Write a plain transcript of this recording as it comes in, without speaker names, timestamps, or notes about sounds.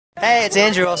Hey, it's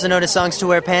Andrew, also known as Songs to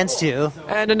Wear Pants To.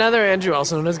 And another Andrew,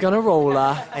 also known as Gunnar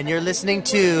Rolla. And you're listening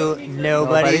to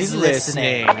Nobody's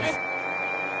Listening.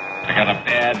 I got a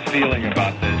bad feeling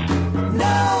about this.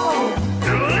 No!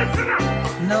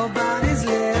 Nobody's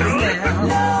listening.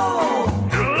 No!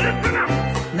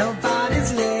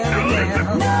 Nobody's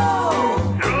listening.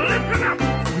 No!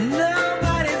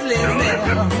 Nobody's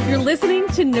listening. You're listening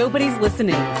to Nobody's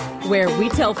Listening, where we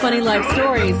tell funny life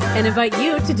stories and invite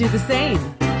you to do the same.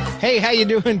 Hey, how you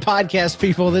doing, podcast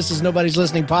people? This is Nobody's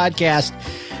Listening Podcast.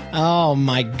 Oh,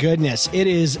 my goodness. It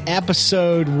is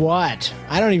episode what?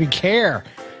 I don't even care.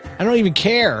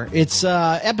 It's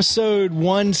episode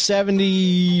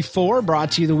 174,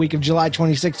 brought to you the week of July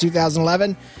 26,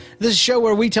 2011. This is a show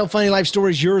where we tell funny life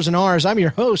stories, yours and ours. I'm your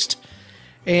host.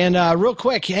 And real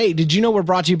quick, hey, did you know we're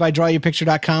brought to you by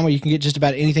DrawYourPicture.com, where you can get just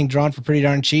about anything drawn for pretty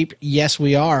darn cheap? Yes,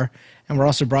 we are. And we're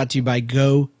also brought to you by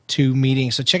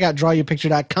GoToMeeting. So check out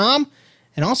DrawYourPicture.com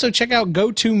and also check out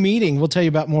GoToMeeting. We'll tell you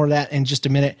about more of that in just a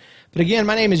minute. But again,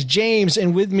 my name is James,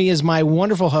 and with me is my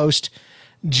wonderful host,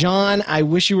 John. I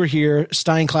wish you were here,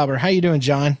 Steinklauber. How you doing,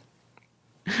 John?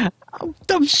 I'm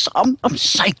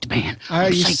psyched, man. Are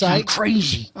you psyched? I'm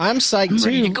crazy. I'm psyched, I'm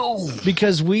ready too, to go.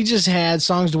 because we just had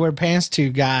Songs to Wear Pants To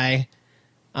guy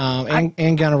and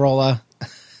Gunnarola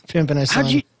pimping us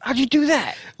on. How'd you do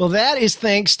that? Well, that is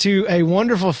thanks to a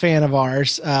wonderful fan of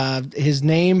ours. His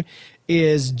name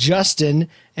is Justin,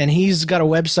 and he's got a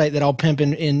website that I'll pimp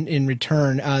in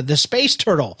return. The Space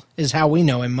Turtle is how we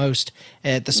know him most,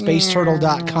 at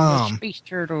thespaceturtle.com. Space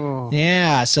Turtle.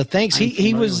 Yeah, so thanks.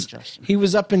 He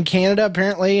was up in Canada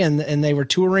apparently, and they were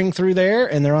touring through there,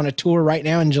 and they're on a tour right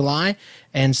now in July.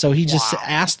 And so he just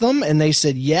asked them, and they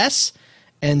said yes.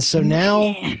 And so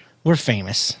now we're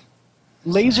famous.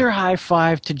 Laser high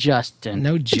five to Justin.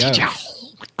 No joke.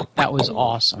 That was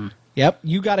awesome. Yep,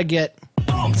 you got to get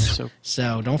bumped.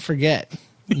 So don't forget,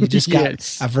 you just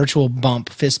got a virtual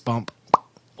fist bump.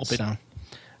 So,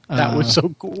 that was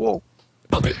so cool.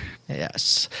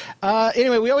 Yes.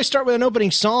 Anyway, we always start with an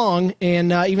opening song,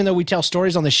 and even though we tell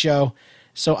stories on the show,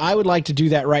 so I would like to do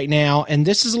that right now. And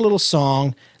this is a little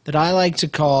song that I like to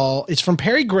call, it's from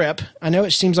Perry Grip. I know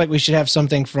it seems like we should have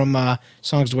something from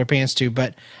Songs to Wear Pants To,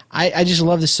 but I just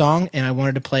love this song, and I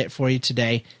wanted to play it for you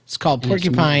today. It's called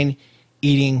Porcupine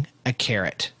Eating a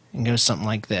Carrot. And goes something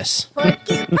like this.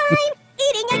 Porcupine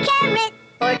eating a carrot.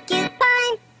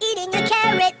 Porcupine eating a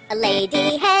carrot. A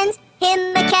lady hands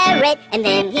him a carrot, and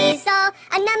then he's all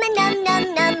a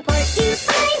num.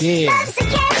 Porcupine loves a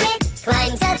carrot.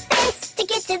 Climbs a fence to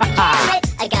get to the carrot.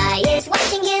 A guy is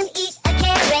watching him eat a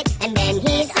carrot, and then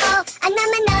he's all a num.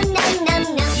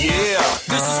 Yeah,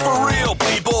 this is for real,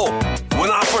 people. When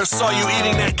I first saw you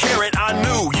eating that carrot, I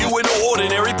knew you were no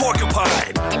ordinary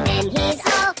porcupine. And then he's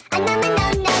all a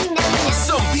num.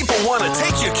 Some people want to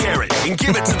take your carrot and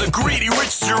give it to the greedy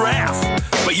rich giraffe.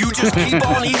 But you just keep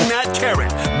on eating that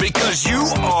carrot because you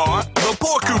are the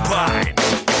porcupine.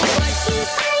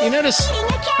 You notice,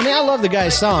 I love the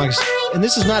guy's songs, and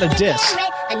this is not a diss.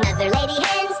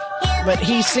 But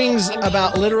he sings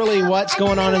about literally what's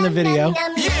going on in the video.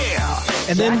 Yeah!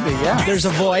 And then there's a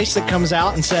voice that comes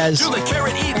out and says,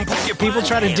 people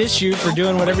try to diss you for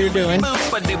doing whatever you're doing.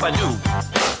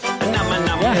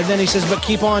 And then he says, but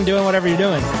keep on doing whatever you're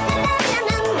doing.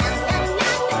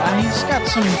 He's got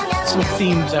some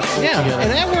themes that work together. And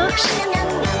that works.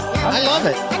 I love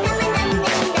it.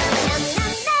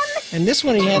 And this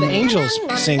one he had angels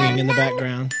singing in the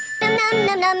background.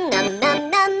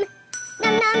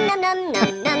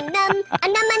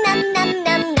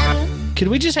 Could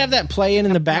we just have that play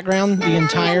in the background the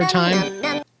entire time?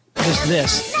 Just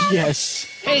this. Yes.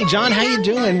 Hey, John, how you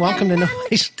doing? Welcome to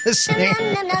Nobody's Listening.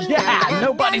 Yeah,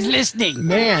 nobody's listening.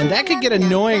 Man, that could get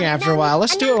annoying after a while.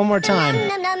 Let's do it one more time.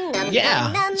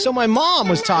 Yeah. So my mom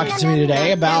was talking to me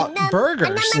today about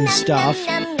burgers and stuff.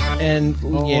 And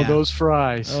those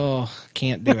fries. Oh,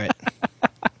 can't do it.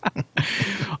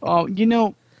 Oh,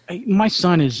 my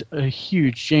son is a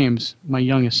huge, James, my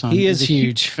youngest son. He is a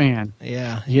huge fan.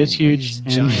 Yeah. He is huge,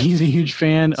 and he's a huge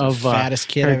fan of the fattest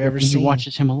kid I've ever seen. He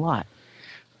watches him a lot.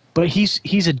 But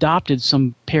he's adopted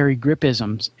some Perry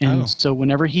Gripisms, and so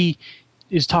whenever he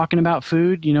is talking about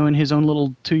food, in his own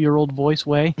little 2-year-old voice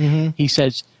way, he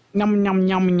says, "Yum yum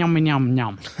yum yum yum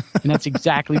yum," and that's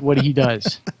exactly what he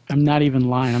does. I'm not even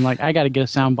lying. I'm like, I got to get a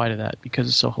soundbite of that because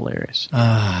it's so hilarious.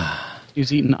 He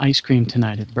was eating ice cream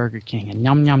tonight at Burger King, and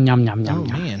yum yum yum yum yum. Oh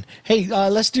man! Hey,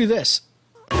 let's do this.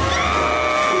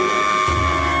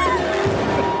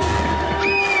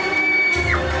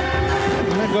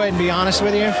 Go ahead and be honest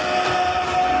with you.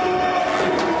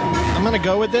 I'm going to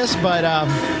go with this, but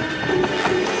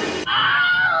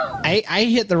I I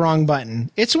hit the wrong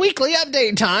button. It's weekly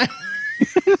update time.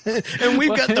 And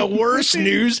we've got the worst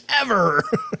news ever.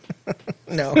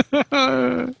 No.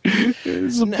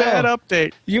 It's a bad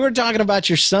update. You were talking about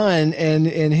your son and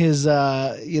his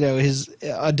his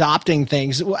adopting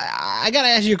things. I got to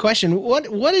ask you a question.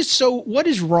 What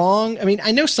is wrong? I mean,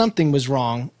 I know something was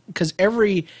wrong because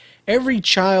every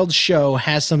child's show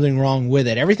has something wrong with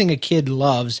it. Everything a kid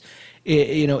loves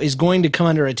is going to come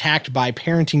under attack by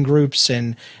parenting groups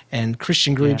and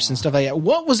Christian groups and stuff like that.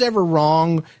 What was ever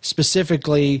wrong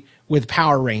specifically with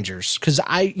Power Rangers? Because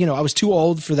I was too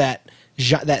old for that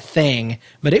thing,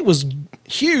 but it was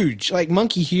huge, like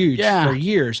monkey huge for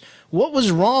years. What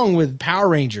was wrong with Power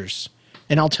Rangers?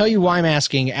 And I'll tell you why I'm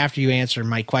asking after you answer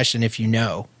my question, if you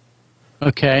know.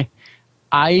 Okay.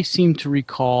 I seem to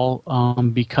recall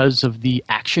because of the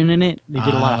action in it, they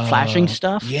did a lot of flashing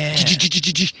stuff. Yeah.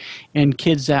 And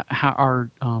kids that are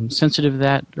sensitive to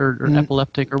that or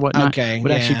epileptic or whatnot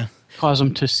would actually cause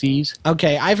them to seize.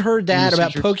 Okay, I've heard that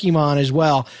about Pokemon as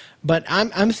well, but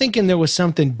I'm thinking there was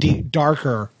something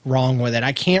darker wrong with it.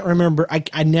 I can't remember.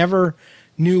 I never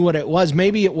knew what it was.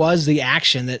 Maybe it was the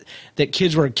action that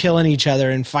kids were killing each other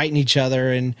and fighting each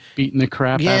other and beating the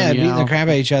crap out of the crap out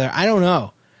of each other. I don't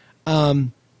know.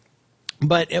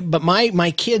 But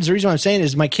my kids, the reason why I'm saying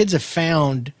is my kids have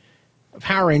found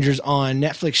Power Rangers on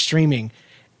Netflix streaming,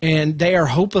 and they are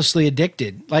hopelessly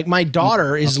addicted. Like my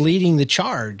daughter is leading the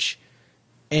charge,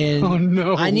 and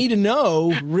I need to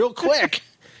know real quick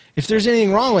if there's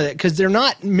anything wrong with it because they're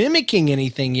not mimicking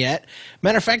anything yet.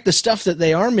 Matter of fact, the stuff that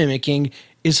they are mimicking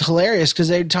is hilarious because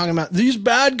they're talking about these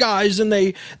bad guys and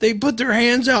they put their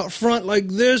hands out front like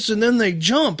this and then they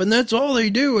jump and that's all they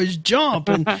do is jump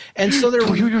and so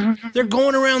they're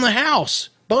going around the house.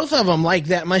 Both of them like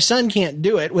that. My son can't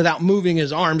do it without moving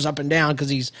his arms up and down because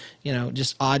he's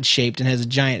just odd shaped and has a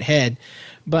giant head.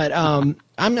 But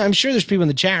I'm sure there's people in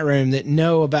the chat room that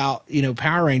know about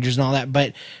Power Rangers and all that.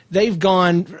 But they've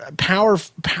gone Power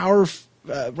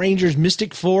Rangers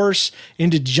Mystic Force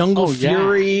into Jungle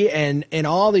Fury and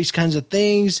all these kinds of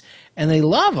things, and they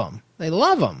love them. They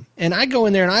love them. And I go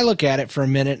in there and I look at it for a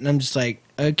minute, and I'm just like,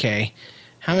 okay,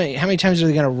 how many times are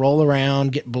they going to roll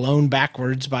around, get blown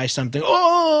backwards by something,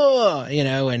 and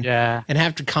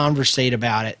have to conversate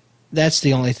about it? That's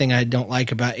the only thing I don't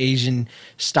like about Asian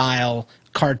style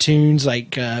cartoons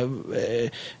like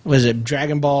was it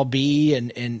Dragon Ball B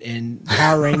and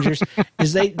Power Rangers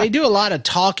is they do a lot of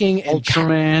talking and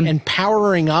Ultraman and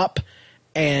powering up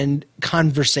and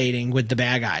conversating with the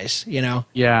bad guys,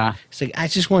 it's like I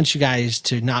just want you guys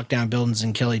to knock down buildings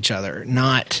and kill each other,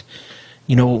 not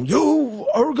you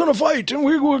are gonna fight and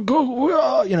we will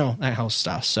go that whole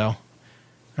stuff. So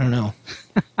I don't know.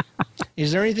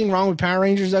 Is there anything wrong with Power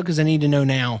Rangers though? Because I need to know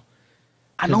now.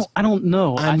 I don't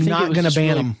know. I'm not going to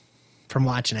ban them from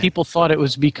watching it. People thought it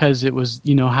was because it was,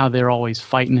 how they're always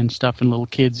fighting and stuff, and little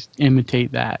kids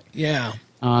imitate that. Yeah.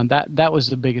 That was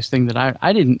the biggest thing that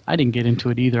I didn't get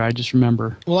into it either. I just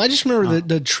remember. Well, I just remember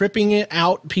the tripping it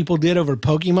out people did over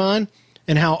Pokemon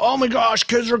and how, oh my gosh,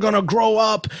 kids are going to grow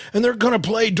up and they're going to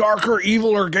play darker,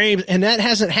 eviler games, and that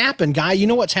hasn't happened, guy. You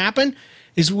know what's happened?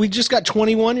 Is we just got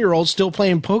 21-year-olds still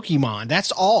playing Pokemon.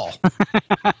 That's all.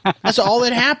 That's all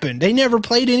that happened. They never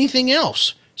played anything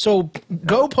else. So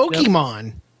go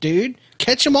Pokemon, dude.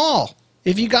 Catch them all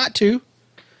if you got to.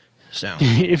 So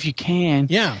if you can.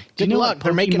 Yeah. Good luck.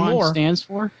 They're making more. Stands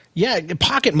for? Yeah,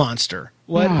 Pocket Monster.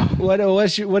 What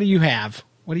do you have?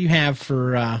 What do you have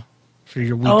for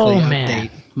your weekly update? Man.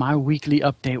 My weekly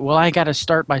update. Well, I got to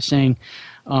start by saying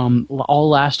all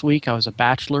last week I was a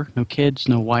bachelor, no kids,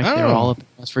 no wife. They were all up in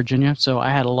West Virginia, so I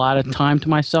had a lot of time to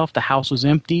myself. The house was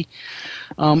empty.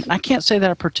 I can't say that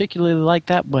I particularly like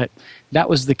that, but that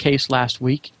was the case last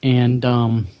week,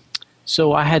 and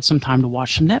so I had some time to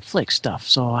watch some Netflix stuff.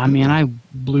 So I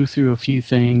blew through a few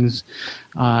things.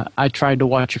 I tried to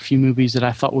watch a few movies that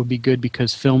I thought would be good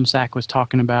because Film Sack was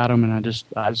talking about them, and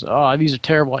I was these are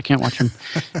terrible. I can't watch them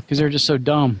because they're just so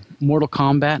dumb. Mortal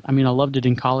Kombat. I loved it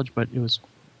in college, but it was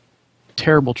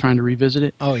terrible trying to revisit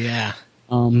it. Oh yeah.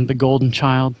 The Golden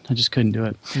Child. I just couldn't do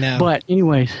it. No. But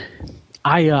anyways,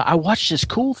 I watched this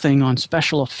cool thing on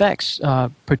special effects,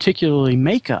 particularly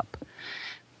makeup,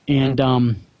 and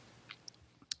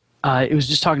it was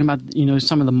just talking about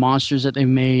some of the monsters that they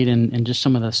made and just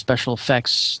some of the special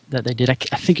effects that they did. I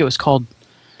think it was called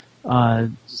I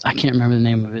can't remember the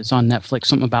name of it. It's on Netflix.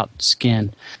 Something about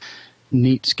skin,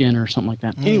 neat skin or something like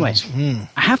that. Anyways,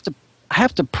 I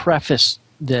have to preface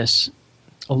this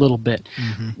a little bit.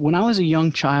 When I was a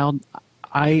young child,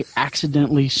 I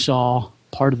accidentally saw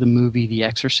part of the movie The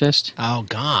Exorcist. Oh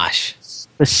gosh.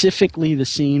 specifically the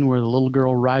scene where the little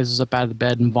girl rises up out of the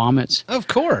bed and vomits. Of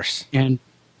course. And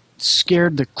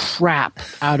scared the crap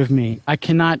out of me. I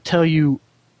cannot tell you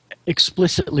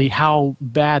explicitly how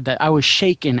bad that I was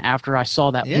shaken after I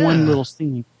saw that one little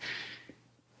scene.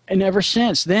 And ever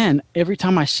since then, every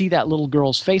time I see that little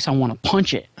girl's face, I want to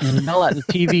punch it and yell at the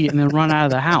TV and then run out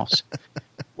of the house.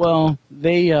 Well,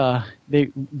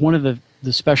 one of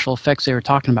the special effects they were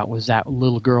talking about was that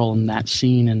little girl in that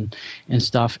scene and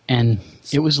stuff. And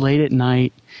it was late at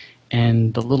night,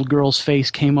 and the little girl's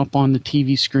face came up on the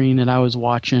TV screen that I was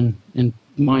watching. And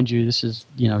mind you, this is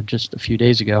just a few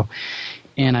days ago.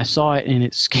 And I saw it, and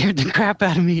it scared the crap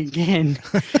out of me again.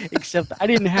 Except I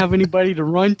didn't have anybody to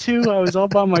run to. I was all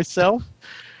by myself.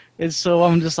 And so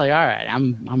I'm just like, all right,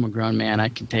 I'm a grown man. I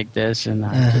can take this. And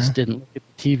I just didn't look at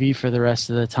the TV for the rest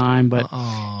of the time. But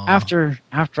after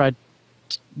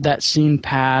that scene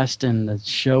passed and the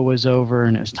show was over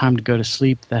and it was time to go to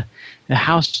sleep, the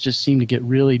house just seemed to get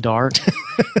really dark.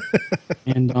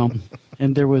 and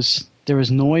there was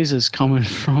noises coming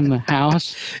from the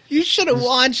house. You should have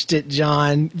watched it,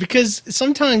 John, because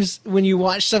sometimes when you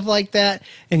watch stuff like that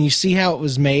and you see how it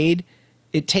was made,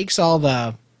 it takes all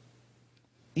the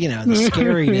the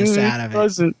scariness out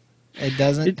of it. It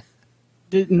doesn't?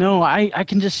 No, I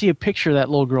can just see a picture of that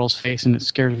little girl's face, and it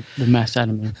scared the mess out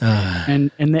of me.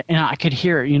 And I could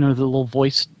hear the little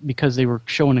voice, because they were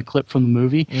showing a clip from the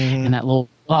movie, and that little,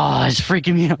 it's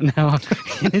freaking me out now.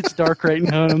 And it's dark right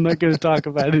now, and I'm not going to talk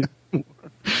about it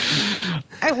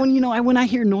anymore. When I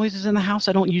hear noises in the house,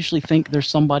 I don't usually think there's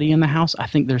somebody in the house. I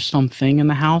think there's something in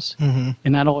the house,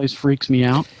 and that always freaks me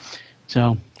out.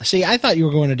 So, see, I thought you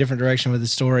were going a different direction with the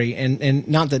story, and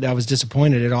not that I was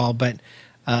disappointed at all, but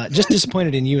just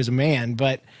disappointed in you as a man.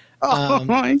 But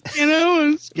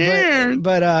I'm scared.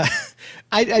 But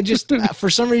I just for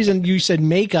some reason you said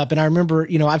makeup, and I remember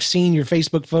I've seen your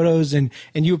Facebook photos, and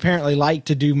you apparently like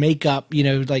to do makeup.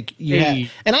 Like you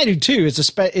have, and I do too.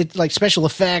 It's like special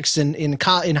effects, and in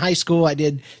high school I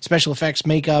did special effects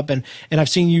makeup, and I've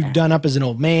seen you done up as an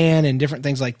old man and different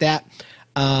things like that.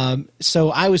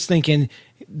 So I was thinking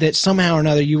that somehow or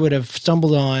another you would have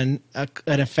stumbled on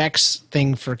an effects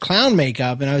thing for clown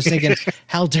makeup, and I was thinking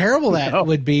how terrible that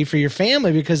would be for your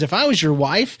family, because if I was your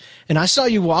wife and I saw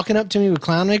you walking up to me with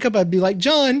clown makeup, I'd be like,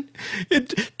 John,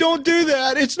 don't do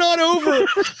that. It's not over.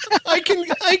 I can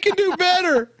do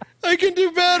better. I can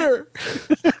do better.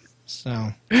 So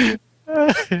I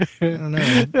don't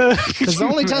know, because the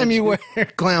only time you wear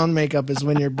clown makeup is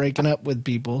when you're breaking up with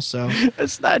people. So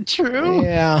that's not true.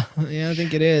 Yeah, I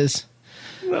think it is.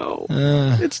 No,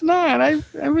 it's not. I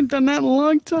haven't done that in a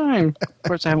long time. Of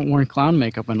course, I haven't worn clown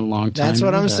makeup in a long time. That's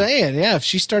what I'm saying. Yeah, if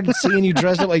she started seeing you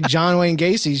dressed up like John Wayne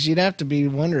Gacy, she'd have to be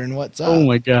wondering what's up. Oh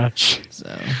my gosh.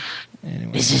 So,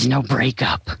 anyway. This is no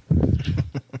breakup. You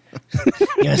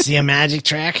want to see a magic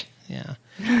track? Yeah.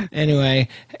 Anyway,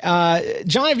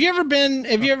 John, have you ever been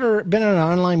in an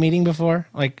online meeting before,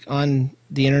 like on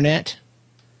the internet?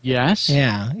 Yes.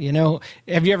 Yeah.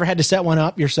 Have you ever had to set one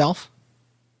up yourself?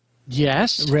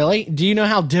 Yes. Really? Do you know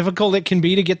how difficult it can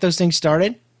be to get those things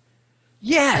started?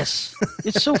 Yes.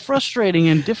 It's so frustrating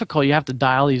and difficult. You have to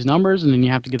dial these numbers, and then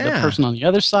you have to get the person on the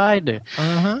other side to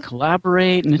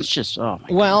collaborate, and it's just,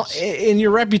 well, and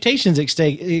your reputation's at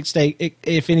stake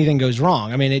if anything goes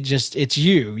wrong. I mean, it's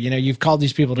you. You've called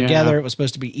these people together. It was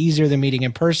supposed to be easier than meeting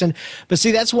in person. But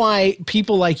see, that's why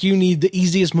people like you need the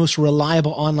easiest, most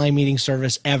reliable online meeting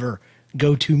service ever.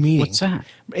 GoToMeeting. What's that?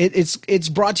 It's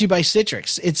brought to you by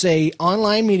Citrix. It's a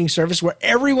online meeting service where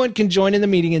everyone can join in the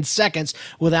meeting in seconds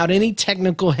without any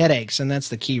technical headaches, and that's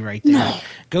the key right there. No.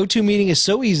 GoToMeeting is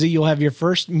so easy, you'll have your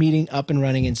first meeting up and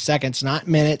running in seconds, not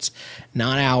minutes,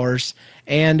 not hours.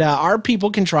 And our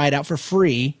people can try it out for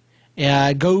free.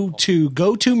 Go to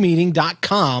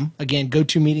GoToMeeting.com. Again,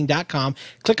 GoToMeeting.com.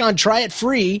 Click on Try It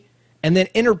Free, and then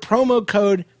enter promo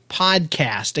code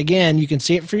podcast. Again, you can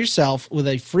see it for yourself with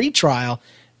a free trial.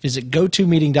 Visit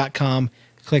GoToMeeting.com,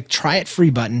 click Try It Free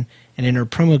button, and enter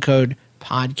promo code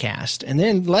podcast. And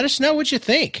then let us know what you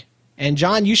think. And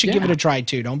John, you should give it a try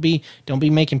too. Don't be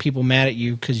making people mad at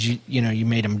you because you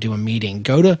made them do a meeting.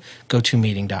 Go to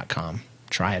GoToMeeting.com.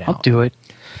 Try it out. I'll do it.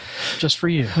 Just for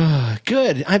you.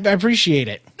 Good. I appreciate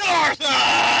it. All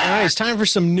right, it's time for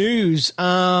some news.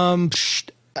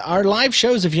 Our live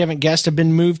shows, if you haven't guessed, have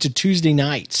been moved to Tuesday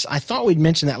nights. I thought we'd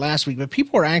mentioned that last week, but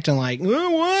people were acting like,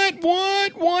 what?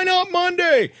 Why not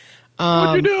Monday?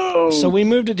 What'd you do? So we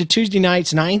moved it to Tuesday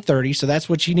nights, 9:30. So that's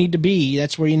what you need to be.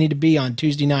 That's where you need to be on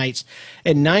Tuesday nights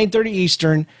at 9:30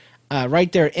 Eastern,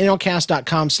 right there at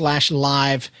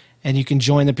nlcast.com/live, and you can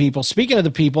join the people. Speaking of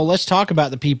the people, let's talk about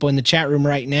the people in the chat room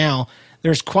right now.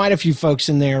 There's quite a few folks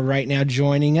in there right now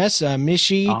joining us.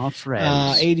 Mishi, All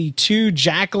friends. 82,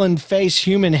 Jacqueline Face,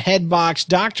 Human Headbox,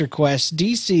 Dr. Quest,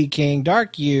 DC King,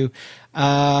 Dark U,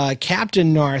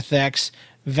 Captain Narthex,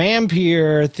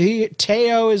 Vampire,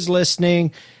 Teo is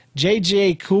listening,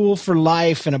 JJ Cool for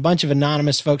Life, and a bunch of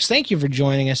anonymous folks. Thank you for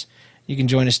joining us. You can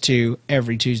join us too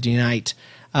every Tuesday night.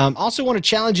 Also want to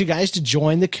challenge you guys to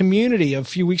join the community. A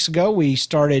few weeks ago, we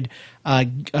started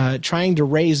trying to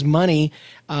raise money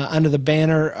under the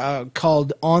banner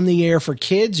called On the Air for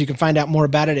Kids. You can find out more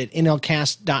about it at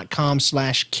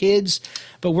nlcast.com/kids.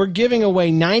 But we're giving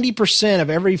away 90% of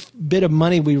every bit of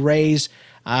money we raise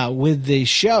with the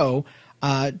show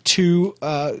to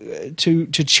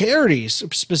charities,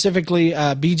 specifically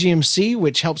BGMC,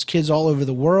 which helps kids all over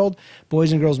the world,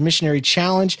 Boys and Girls Missionary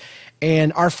Challenge.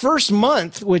 And our first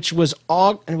month, which was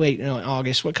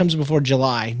August. What comes before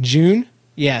July? June?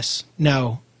 Yes.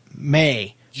 No.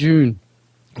 May. June.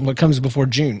 What comes before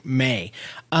June? May.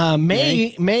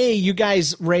 May. You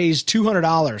guys raised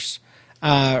 $200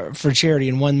 for charity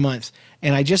in 1 month,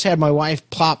 and I just had my wife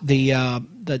plop the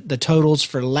totals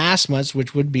for last month's,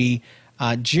 which would be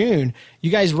June.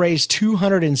 You guys raised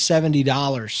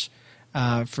 $270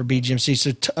 for BGMC,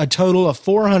 so a total of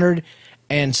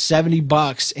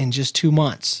 $470 in just 2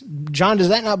 months. John, does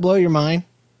that not blow your mind?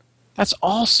 That's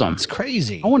awesome. It's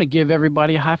crazy. I want to give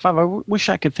everybody a high five. I wish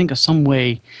I could think of some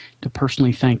way to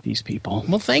personally thank these people.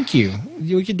 Well, thank you.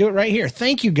 We could do it right here.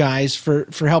 Thank you guys for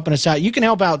helping us out. You can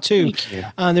help out too. Thank you.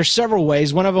 There's several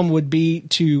ways. One of them would be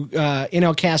to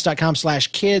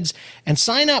nlcast.com/kids and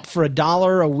sign up for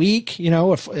 $1 a week. You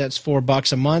know, if that's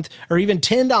 $4 a month, or even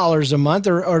 $10 a month,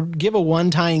 or give a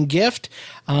one-time gift.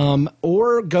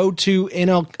 Or go to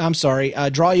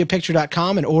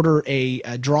drawyapicture.com and order a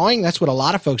drawing. That's what a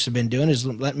lot of folks have been doing, is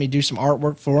let me do some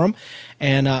artwork for them.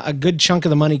 And a good chunk of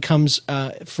the money comes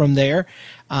from there.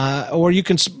 Or you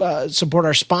can support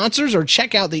our sponsors, or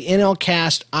check out the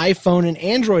NLCast iPhone and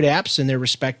Android apps in their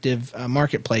respective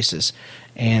marketplaces.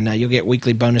 And you'll get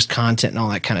weekly bonus content and all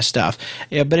that kind of stuff.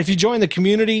 Yeah, but if you join the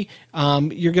community,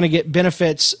 you're going to get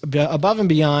benefits above and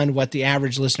beyond what the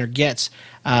average listener gets,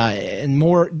 and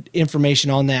more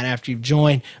information on that after you've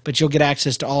joined. But you'll get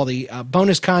access to all the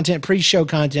bonus content, pre-show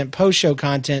content, post-show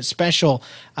content, special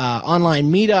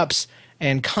online meetups,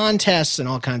 and contests, and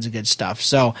all kinds of good stuff.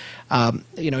 So,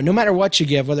 no matter what you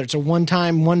give, whether it's a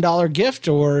one-time $1 gift,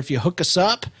 or if you hook us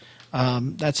up,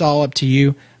 that's all up to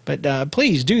you. But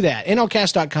please do that.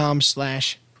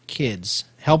 nlcast.com/kids.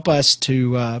 Help us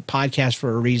to podcast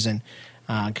for a reason,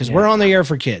 because we're on the air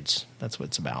for kids. That's what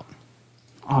it's about.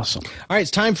 Awesome. All right,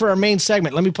 it's time for our main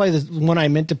segment. Let me play the one I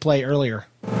meant to play earlier.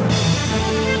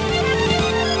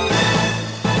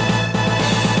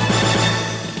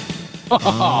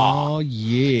 Oh,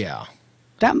 yeah.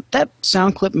 That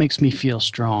sound clip makes me feel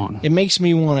strong. It makes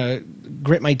me want to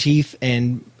grit my teeth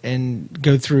and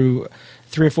go through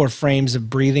 3 or 4 frames of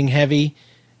breathing heavy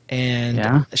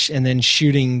and then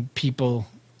shooting people.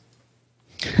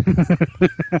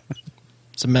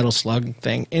 It's a Metal Slug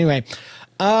thing. Anyway,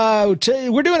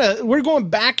 we're going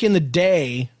back in the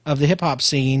day of the hip hop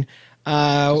scene.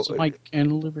 Mike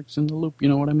and lyrics in the loop, you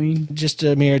know what I mean? Just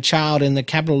a mere child in the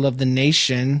capital of the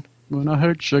nation. When I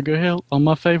heard Sugar Hill on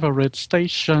my favorite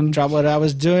station. Dropped what I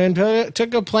was doing,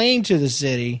 took a plane to the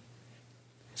city.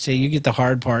 See, you get the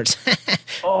hard parts.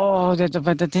 Old school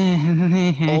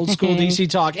DC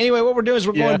talk. Anyway, what we're doing is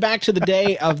we're going back to the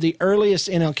day of the earliest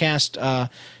NLCast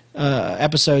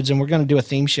episodes, and we're going to do a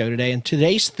theme show today. And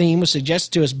today's theme was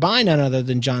suggested to us by none other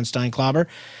than John Steinklauber.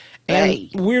 And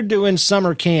we're doing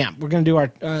summer camp. We're going to do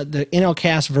the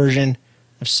NLCast version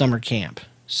of summer camp.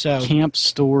 So camp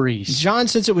stories. John,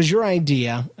 since it was your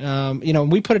idea,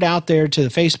 we put it out there to the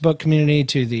Facebook community,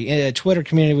 to the Twitter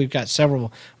community. We've got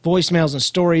several voicemails and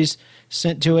stories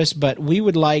sent to us, but we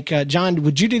would like, John,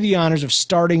 would you do the honors of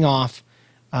starting off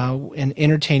and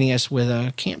entertaining us with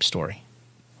a camp story?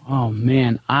 Oh,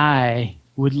 man, I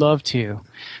would love to.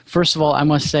 First of all, I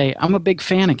must say I'm a big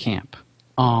fan of camp.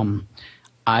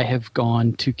 I have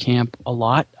gone to camp a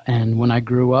lot, and when I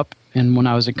grew up, and when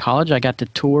I was in college, I got to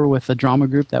tour with a drama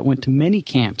group that went to many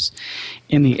camps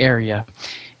in the area.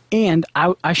 And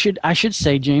I should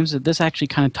say, James, that this actually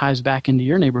kind of ties back into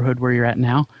your neighborhood where you're at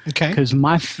now. Okay. Because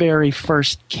my very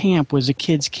first camp was a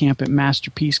kids' camp at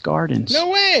Masterpiece Gardens. No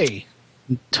way.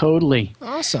 Totally.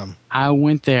 Awesome. I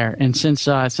went there, and since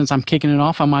I'm kicking it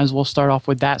off, I might as well start off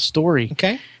with that story.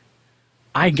 Okay.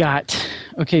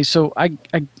 So I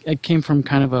came from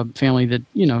kind of a family that,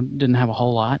 didn't have a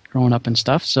whole lot growing up and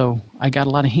stuff, so I got a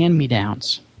lot of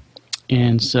hand-me-downs.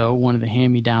 And so one of the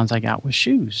hand-me-downs I got was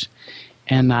shoes.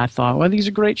 And I thought, well, these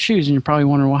are great shoes. And you're probably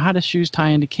wondering, well, how do shoes tie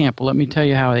into camp? Well, let me tell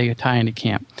you how they tie into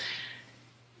camp.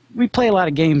 We play a lot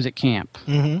of games at camp.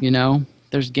 Mm-hmm. You know,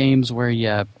 there's games where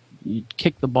you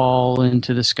kick the ball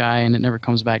into the sky and it never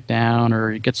comes back down,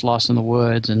 or it gets lost in the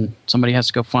woods and somebody has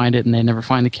to go find it and they never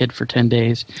find the kid for 10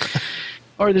 days.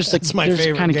 Or there's That's my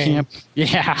favorite kind of game. camp.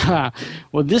 Yeah.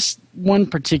 Well, this one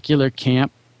particular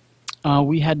camp,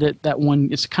 we had that one.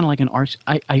 It's kind of like an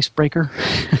icebreaker,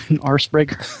 an arse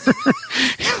breaker.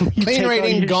 You Clean take all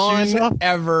rating your gone shoes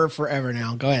off. forever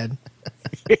now. Go ahead.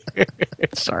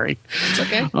 Sorry. It's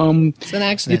okay. It's an You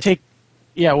accident. take,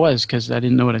 yeah, it was because I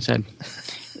didn't know what I said.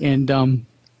 And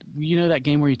you know that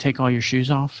game where you take all your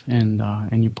shoes off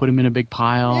and you put them in a big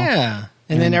pile. Yeah.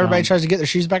 And then everybody um, tries to get their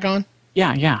shoes back on?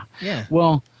 Yeah, yeah. Yeah.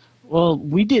 Well,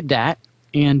 we did that,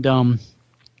 and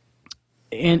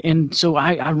so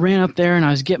I ran up there and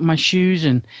I was getting my shoes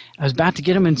and I was about to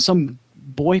get them, and some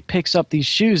boy picks up these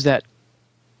shoes that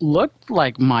looked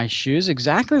like my shoes,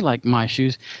 exactly like my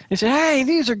shoes. They said, "Hey,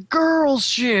 these are girls'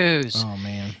 shoes." Oh,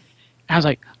 man. I was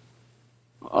like,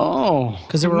 "Oh,"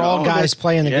 Because they were all guys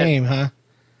playing the game, huh?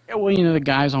 Well, you know, the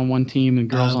guys on one team and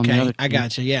girls on the other. I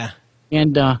got you. Yeah.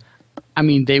 And I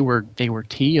mean, they were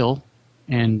teal,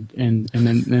 and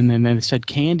then they said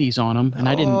candies on them, and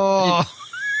I didn't.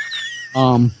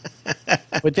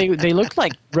 But they looked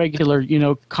like regular, you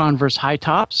know, Converse high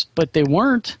tops, but they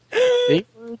weren't. They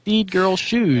were indeed girl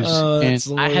shoes, Oh, and that's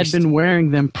the I had worst. been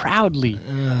wearing them proudly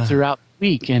throughout the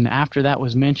week. And after that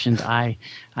was mentioned, I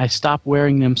stopped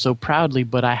wearing them so proudly,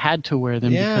 but I had to wear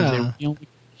them because they were the only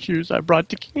shoes I brought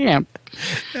to camp.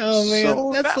 Oh,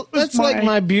 man. So that's like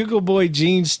my Bugle Boy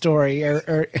jeans story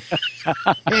or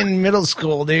in middle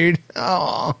school, dude.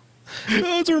 Oh,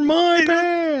 those are my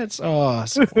pants. Oh,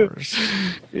 scores.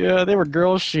 Yeah, they were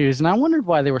girls' shoes, and I wondered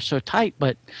why they were so tight,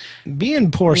 but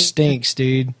Being poor stinks,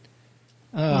 dude.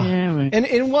 yeah, but-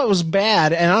 And what was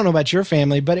bad, and I don't know about your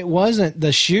family, but it wasn't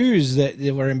the shoes that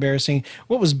were embarrassing.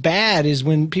 What was bad is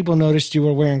when people noticed you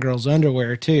were wearing girls'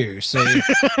 underwear, too. So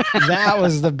that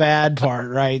was the bad part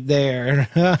right there.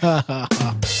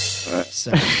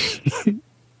 So,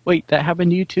 wait, that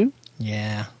happened to you too?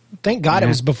 yeah. Thank God it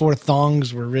was before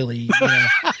thongs were really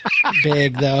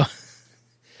big, though.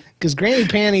 Because granny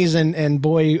panties and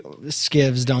boy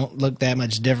skivs don't look that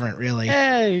much different, really.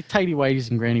 Hey, tighty whities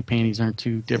and granny panties aren't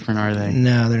too different, are they?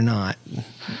 No, they're not.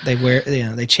 They wear,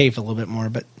 they chafe a little bit more,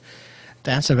 but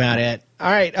that's about it.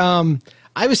 All right.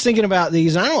 I was thinking about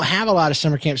these. I don't have a lot of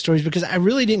summer camp stories because I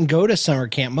really didn't go to summer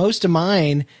camp. Most of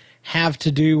mine have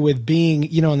to do with being,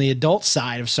 you know, on the adult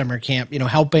side of summer camp, you know,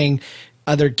 helping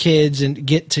other kids and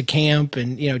get to camp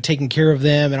and, you know, taking care of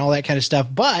them and all that kind of stuff.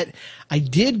 But I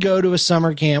did go to a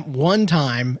summer camp one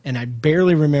time, and I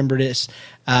barely remember this,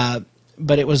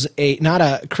 but it was not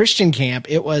a Christian camp.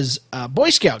 It was a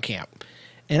Boy Scout camp.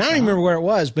 And I don't even remember where it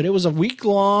was, but it was a week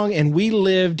long, and we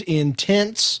lived in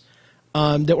tents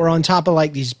that were on top of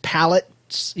like these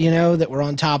pallets, you know, that were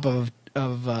on top of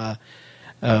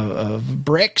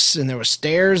bricks, and there were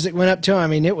stairs that went up to them. I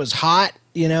mean, it was hot,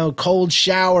 you know, cold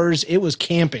showers. It was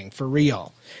camping for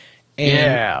real.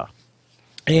 And,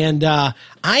 And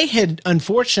I had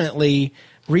unfortunately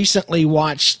recently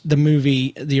watched the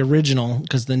movie, the original,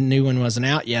 because the new one wasn't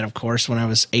out yet, of course, when I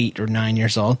was 8 or 9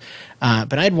 years old.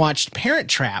 But I'd watched Parent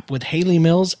Trap with Haley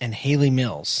Mills and Haley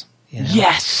Mills. You know?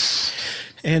 Yes.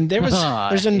 And there's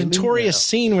a notorious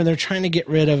scene where they're trying to get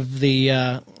rid of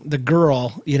the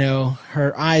girl. You know,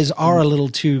 her eyes are a little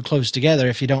too close together,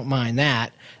 if you don't mind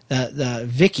that. The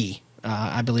Vicky,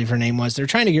 I believe her name was. They're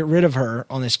trying to get rid of her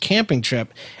on this camping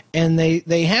trip, and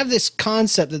they have this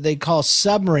concept that they call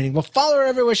submarining. We'll follow her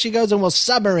everywhere she goes, and we'll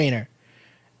submarine her.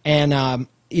 And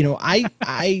you know,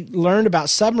 I learned about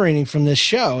submarining from this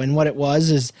show, and what it was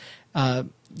is,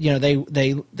 you know,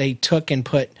 they took and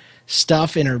put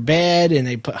stuff in her bed, and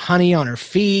they put honey on her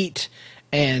feet,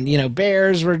 and, you know,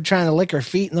 bears were trying to lick her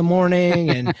feet in the morning,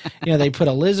 and, you know, they put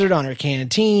a lizard on her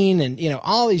canteen, and, you know,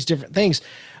 all these different things.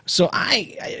 So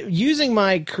I using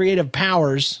my creative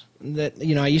powers that,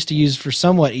 you know, I used to use for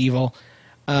somewhat evil,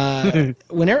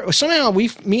 whenever somehow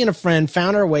me and a friend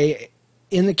found our way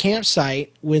in the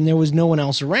campsite when there was no one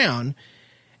else around,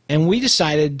 and we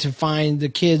decided to find the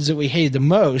kids that we hated the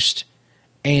most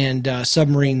and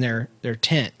submarine their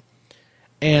tent.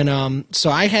 And so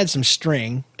I had some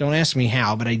string. Don't ask me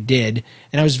how, but I did.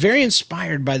 And I was very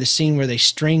inspired by the scene where they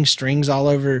string strings all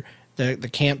over the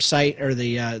campsite or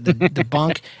the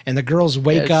bunk, and the girls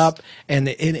wake up, and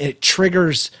it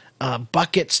triggers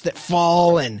buckets that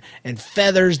fall and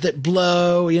feathers that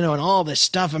blow, you know, and all this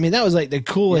stuff. I mean, that was like the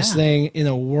coolest thing in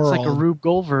the world. It's like a Rube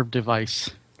Goldberg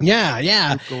device. Yeah,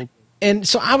 yeah. And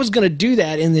so I was going to do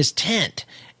that in this tent.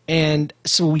 And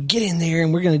so we get in there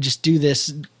and we're going to just do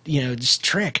this, this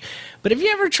trick. But have you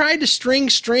ever tried to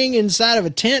string inside of a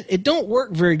tent? It don't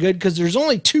work very good because there's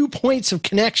only 2 points of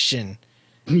connection.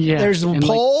 Yeah. There's a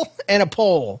pole and a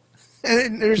pole.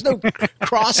 And there's no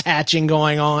cross hatching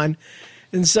going on.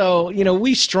 And so,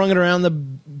 we strung it around the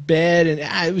bed, and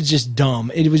it was just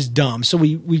dumb. It was dumb. So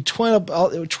we twirled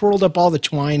up all the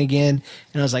twine again,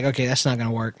 and I was like, okay, that's not going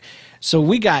to work. So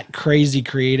we got crazy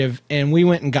creative, and we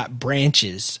went and got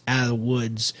branches out of the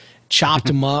woods, chopped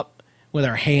them up with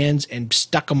our hands, and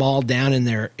stuck them all down in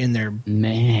their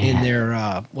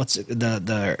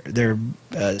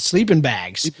sleeping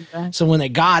bags. So when they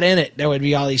got in it, there would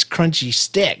be all these crunchy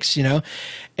sticks,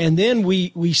 And then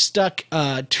we stuck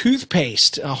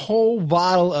toothpaste, a whole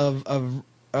bottle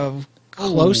of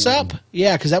Close Up,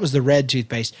 yeah, because that was the red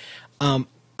toothpaste,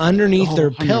 underneath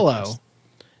their pillow.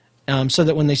 So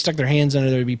that when they stuck their hands under,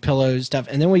 there would be pillows stuff.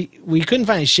 And then we couldn't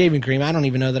find any shaving cream. I don't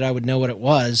even know that I would know what it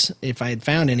was if I had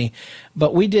found any.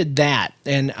 But we did that.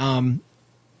 And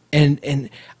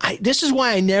this is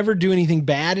why I never do anything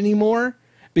bad anymore,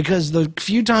 because the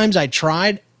few times I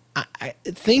tried,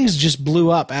 things just blew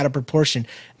up out of proportion.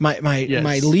 My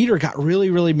leader got really,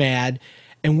 really mad,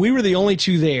 and we were the only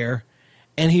two there.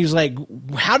 And he was like,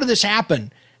 how did this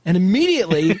happen? And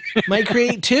immediately my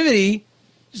creativity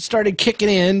started kicking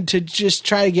in to just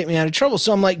try to get me out of trouble.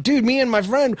 So I'm like, dude, me and my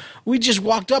friend, we just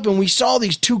walked up and we saw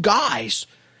these two guys.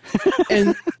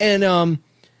 and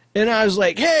I was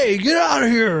like, hey, get out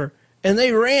of here. And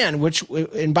they ran,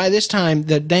 and by this time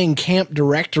the dang camp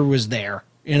director was there,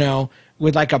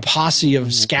 with like a posse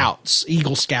of scouts,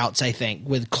 Eagle Scouts, I think,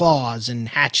 with claws and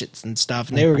hatchets and stuff.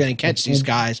 And they were going to catch these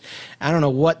guys. I don't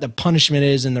know what the punishment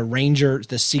is in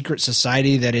the secret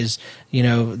society that is,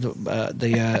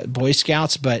 the Boy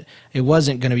Scouts, but it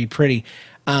wasn't going to be pretty.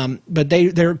 But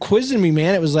they're quizzing me,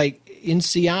 man. It was like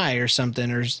NCI or something,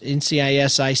 or NCISICIA.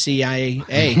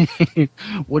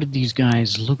 What did these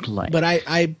guys look like? But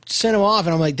I sent them off,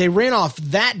 and I'm like, they ran off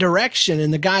that direction,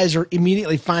 and the guys are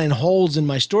immediately finding holes in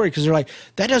my story because they're like,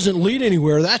 that doesn't lead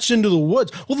anywhere. That's into the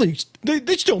woods. Well,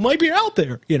 they still might be out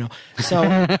there, So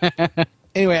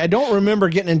anyway, I don't remember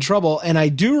getting in trouble, and I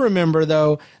do remember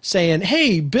though saying,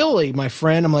 "Hey, Billy, my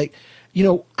friend," I'm like,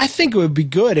 I think it would be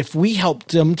good if we helped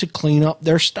them to clean up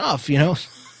their stuff,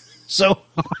 So,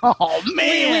 oh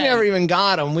man, we never even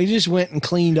got them. We just went and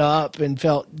cleaned up and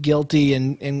felt guilty,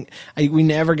 and we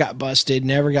never got busted,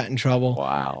 never got in trouble.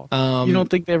 Wow. You don't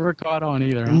think they ever caught on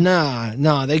either? Huh?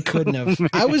 No, they couldn't have.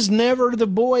 I was never the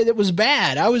boy that was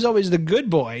bad. I was always the good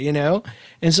boy,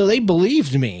 and so they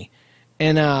believed me.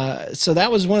 And so that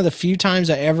was one of the few times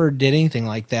I ever did anything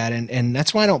like that, and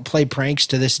that's why I don't play pranks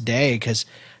to this day, because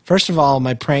first of all,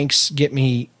 my pranks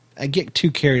I get too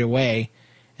carried away.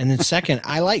 And then second,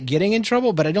 I like getting in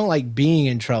trouble, but I don't like being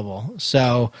in trouble.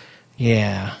 So,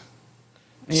 yeah.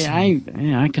 Yeah,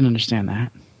 I can understand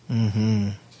that. Mm-hmm.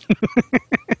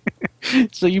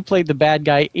 So you played the bad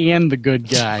guy and the good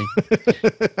guy.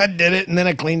 I did it, and then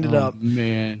I cleaned it up.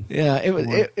 Man. Yeah,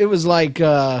 it was like,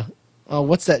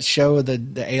 what's that show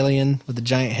with the alien with the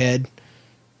giant head?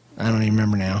 I don't even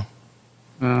remember now.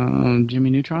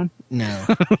 Jimmy Neutron? No.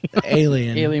 The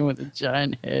alien. Alien with a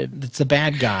giant head. It's the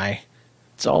bad guy.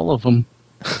 It's all of them.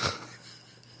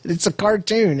 It's a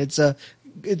cartoon. It's a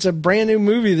brand new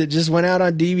movie that just went out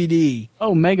on DVD.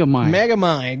 Oh, Megamind.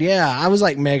 Megamind, yeah. I was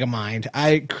like Megamind.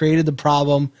 I created the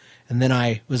problem, and then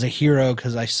I was a hero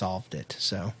because I solved it.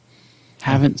 So,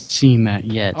 haven't seen that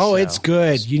yet. Oh, it's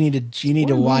good. You need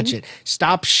to watch it.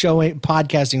 Stop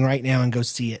podcasting right now and go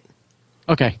see it.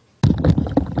 Okay.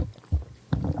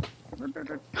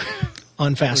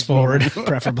 On fast forward,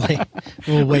 preferably.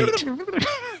 We'll wait.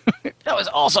 That was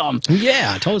awesome.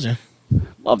 Yeah, I told you.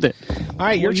 Loved it. All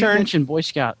right, your turn. You mentioned Boy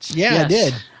Scouts. Yeah,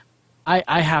 yes. I did.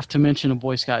 I have to mention a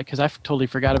Boy Scout because I totally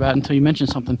forgot about it until you mentioned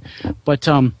something. But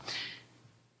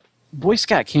Boy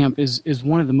Scout camp is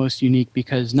one of the most unique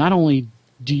because not only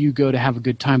do you go to have a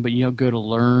good time, but you go to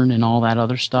learn and all that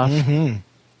other stuff. Mm-hmm.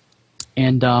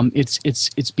 And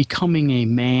it's becoming a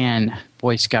man.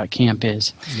 Boy Scout camp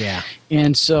is. Yeah.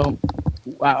 And so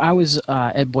I was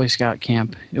at Boy Scout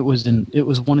camp. It was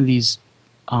one of these.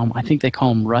 I think they call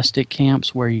them rustic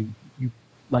camps where you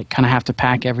like kind of have to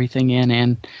pack everything in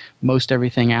and most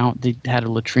everything out. They had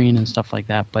a latrine and stuff like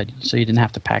that, but so you didn't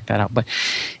have to pack that out. But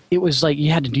it was like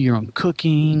you had to do your own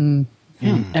cooking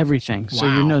and everything. So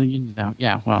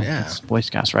wow. It's Boy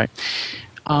Scouts, right?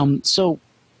 So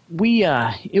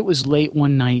it was late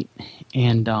one night,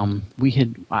 and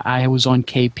I was on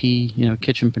KP,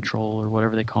 kitchen patrol or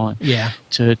whatever they call it. Yeah.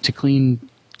 To clean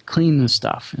the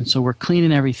stuff, and so we're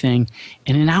cleaning everything,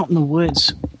 and then out in the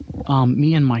woods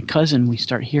me and my cousin, we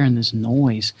start hearing this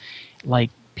noise, like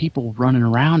people running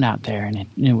around out there, and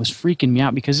it was freaking me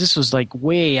out because this was like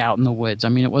way out in the woods. I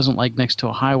mean, it wasn't like next to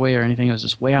a highway or anything. It was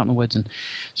just way out in the woods, and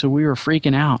so we were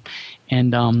freaking out,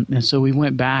 and so we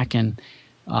went back, and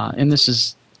this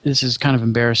is kind of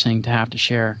embarrassing to have to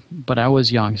share, but I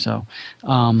was young, so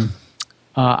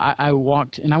I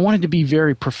walked, and I wanted to be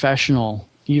very professional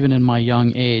even in my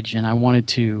young age, and I wanted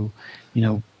to,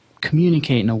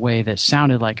 communicate in a way that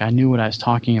sounded like I knew what I was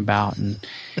talking about, and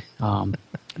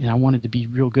I wanted to be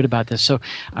real good about this. So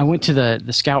I went to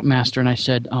the scoutmaster and I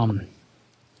said,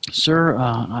 "Sir,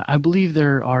 I believe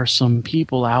there are some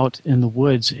people out in the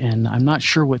woods, and I'm not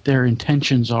sure what their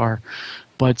intentions are,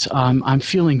 but I'm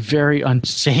feeling very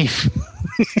unsafe,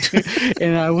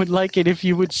 and I would like it if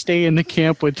you would stay in the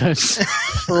camp with us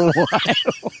for a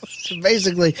while." So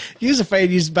basically, he was afraid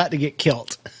he was about to get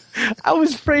killed. I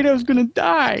was afraid I was going to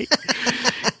die.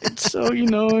 And so,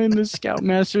 and the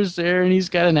scoutmaster's there, and he's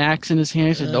got an axe in his hand.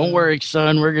 He said, "Don't worry,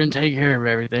 son, we're going to take care of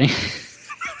everything."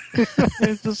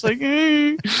 It's just like,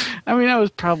 I mean, I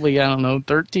was probably,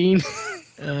 13,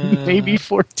 maybe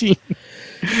 14.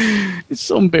 It's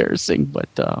so embarrassing, but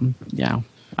yeah.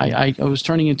 I was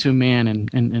turning into a man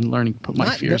and learning to put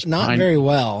my fears behind. Not very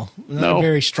well. Not a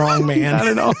very strong man. Not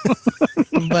at all.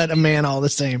 But a man all the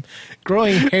same.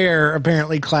 Growing hair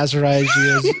apparently classifies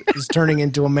you as turning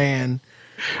into a man.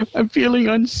 I'm feeling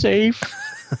unsafe.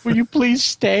 Will you please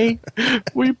stay?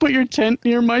 Will you put your tent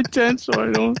near my tent so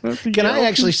I don't have to Can yell? I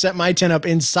actually set my tent up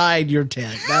inside your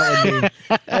tent?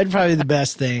 That'd probably be the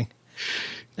best thing.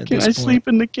 Can I sleep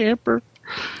in the camper?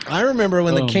 I remember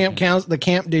when the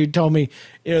camp dude told me,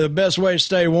 the best way to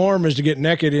stay warm is to get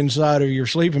naked inside of your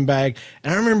sleeping bag.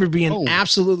 And I remember being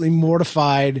absolutely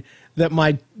mortified that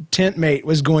my tent mate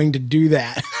was going to do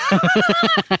that.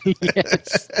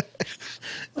 Yes.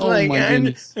 My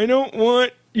goodness. I don't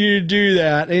want you to do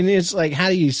that. And it's like, how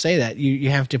do you say that? You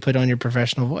have to put on your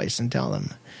professional voice and tell them.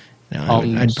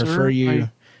 I'd prefer you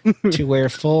to wear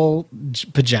full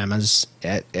pajamas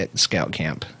at scout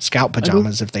camp. Scout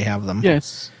pajamas if they have them.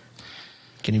 Yes.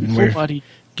 Can even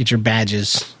get your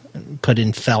badges put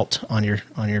in felt on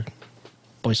your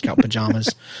Boy Scout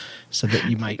pajamas so that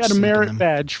you might got a sleep in merit them.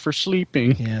 badge for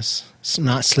sleeping. Yes. It's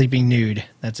not sleeping nude.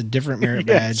 That's a different merit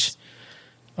badge.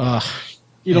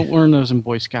 You don't learn those in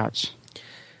Boy Scouts.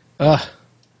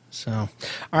 So, all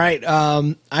right.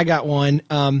 I got one.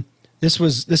 This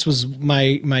was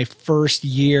my first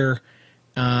year.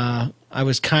 I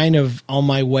was kind of on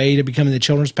my way to becoming the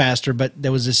children's pastor, but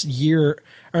there was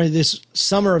this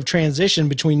summer of transition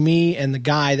between me and the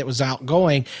guy that was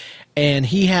outgoing, and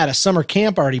he had a summer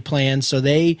camp already planned. So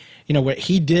he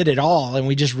did it all, and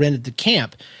we just rented the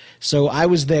camp. So I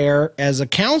was there as a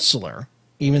counselor,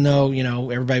 even though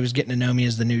everybody was getting to know me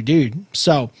as the new dude.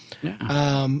 So,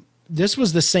 this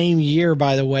was the same year,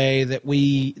 by the way,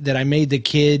 that I made the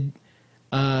kid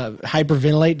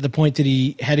hyperventilate to the point that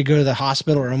he had to go to the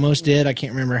hospital, or almost did. I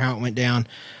can't remember how it went down.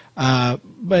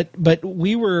 But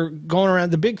we were going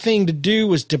around. The big thing to do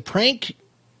was to prank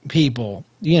people,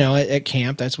 at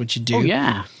camp. That's what you do. Oh,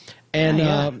 yeah.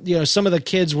 And, some of the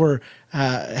kids were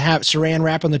have saran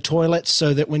wrap on the toilets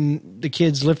so that when the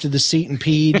kids lifted the seat and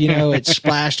peed, it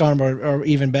splashed on them, or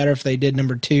even better, if they did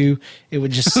number 2, it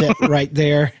would just sit right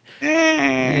there.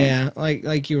 Yeah,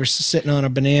 like you were sitting on a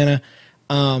banana.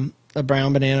 A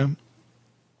brown banana.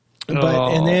 But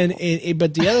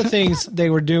but the other things they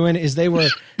were doing is they were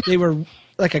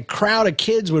like a crowd of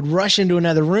kids would rush into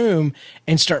another room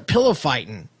and start pillow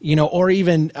fighting, or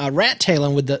even rat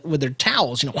tailing with their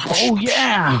towels, Oh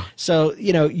yeah. So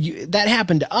that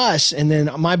happened to us, and then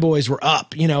my boys were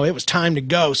up. It was time to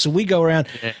go, so we go around.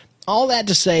 Yeah. All that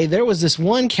to say, there was this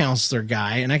one counselor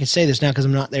guy, and I can say this now because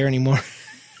I'm not there anymore.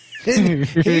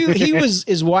 he was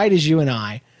as white as you and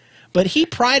I. But he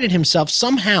prided himself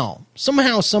somehow,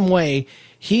 some way.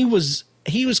 He was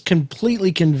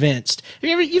completely convinced.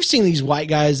 You've seen these white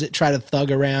guys that try to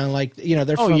thug around, like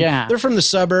they're from the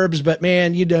suburbs, but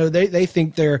man, they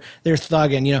think they're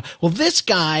thugging. Well, this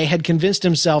guy had convinced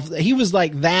himself that he was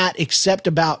like that, except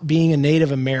about being a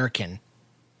Native American.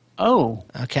 Oh,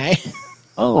 okay.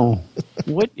 Oh,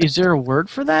 what is there a word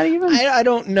for that? Even I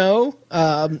don't know.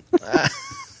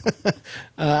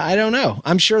 I don't know.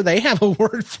 I'm sure they have a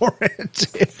word for it.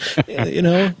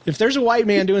 If there's a white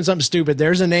man doing something stupid,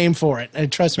 there's a name for it.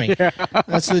 And trust me,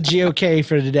 that's the GOK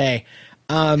for today.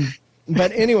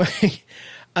 But anyway,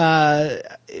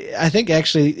 I think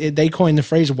actually they coined the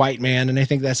phrase "white man," and I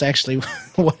think that's actually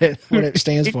what it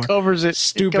stands for. It covers it.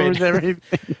 Stupid. It covers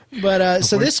everything. But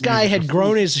so this guy had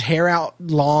grown his hair out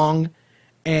long,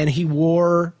 and he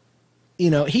wore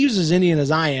he was as Indian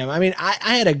as I am. I mean,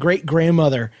 I had a great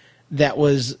grandmother that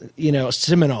was,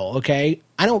 Seminole. Okay.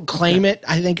 I don't claim it.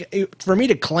 I think for me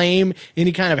to claim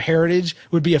any kind of heritage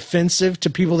would be offensive to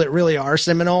people that really are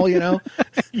Seminole,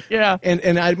 Yeah.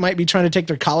 And I might be trying to take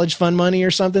their college fund money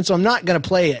or something. So I'm not going to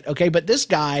play it. Okay. But this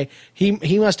guy,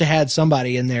 he must have had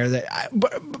somebody in there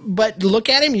but look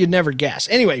at him, you'd never guess.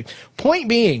 Anyway, point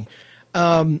being,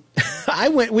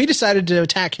 we decided to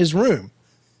attack his room.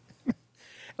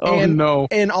 No.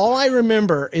 And all I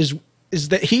remember is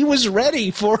that he was ready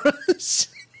for us.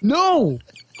 No.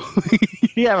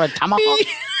 You have a tomahawk?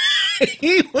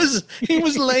 He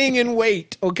was laying in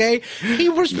wait, okay? He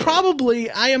was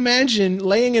probably, I imagine,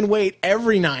 laying in wait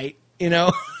every night,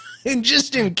 and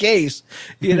just in case,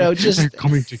 just They're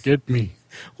coming to get me.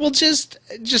 well, just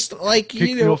like Kick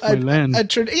me off my land.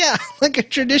 like a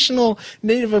traditional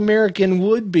Native American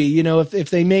would be, if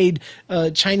they made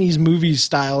Chinese movies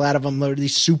style out of them, or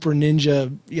these super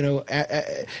ninja,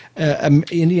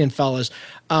 Indian fellas.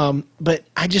 But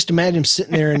I just imagine him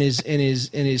sitting there in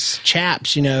his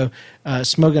chaps,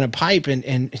 smoking a pipe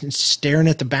and staring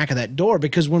at the back of that door,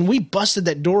 because when we busted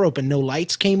that door open, no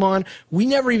lights came on. We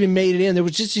never even made it in. There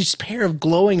was just this pair of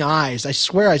glowing eyes. I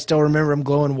swear I still remember him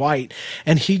glowing white.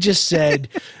 And he just said,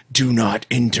 "Do not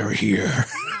enter here."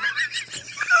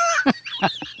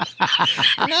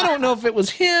 And I don't know if it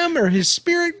was him or his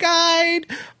spirit guide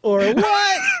or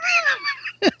what.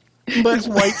 But His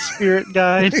white spirit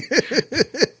guide.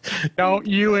 Don't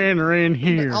you enter in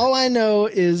here. All I know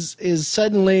is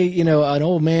suddenly, an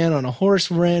old man on a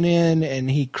horse ran in and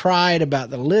he cried about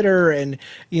the litter, and,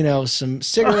 some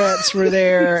cigarettes were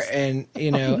there, and,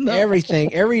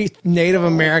 everything, every Native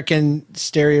American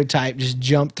stereotype just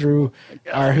jumped through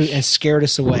our hoop and scared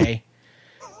us away.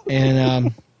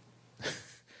 And,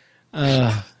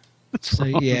 so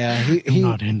yeah, Do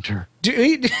not enter.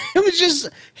 Dude, it was just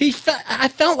I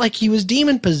felt like he was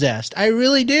demon possessed. I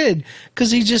really did,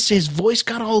 because his voice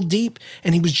got all deep,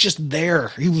 and he was just there.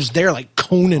 He was there like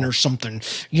Conan or something,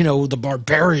 the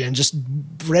barbarian, just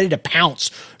ready to pounce.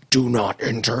 Do not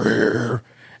enter here.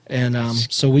 And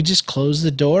so we just closed the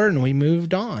door and we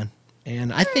moved on.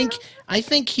 And I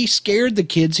think he scared the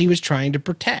kids he was trying to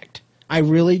protect. I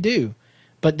really do,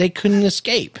 but they couldn't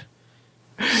escape.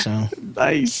 So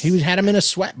Nice. he had him in a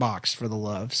sweat box, for the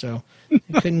love, so he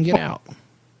couldn't get out.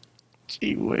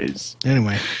 Gee whiz.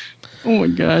 Anyway. Oh my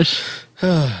gosh.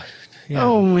 Yeah.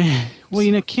 Oh man.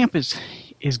 Well, camp is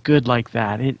good like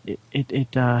that. It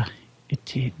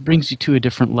brings you to a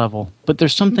different level. But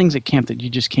there's some things at camp that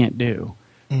you just can't do,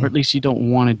 or at least you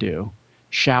don't want to do.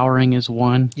 Showering is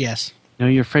one. Yes.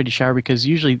 You're afraid to shower because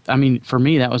usually, for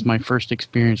me, that was my first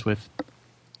experience with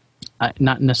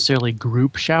not necessarily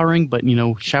group showering, but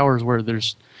showers where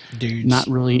there's Dudes. not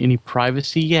really any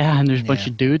privacy. Yeah, and there's a bunch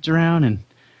of dudes around, and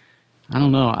I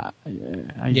don't know.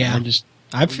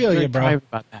 I feel you, bro. Private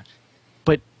about that.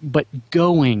 But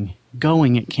going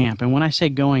at camp, and when I say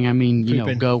going, I mean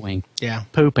Pooping. going. Yeah.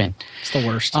 Pooping. It's the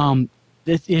worst.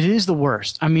 It is the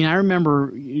worst. I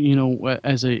remember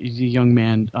as a young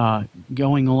man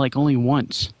going like only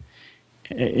once.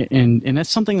 And that's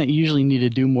something that you usually need to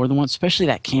do more than once, especially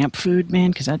that camp food,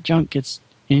 man, because that junk gets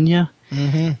in you.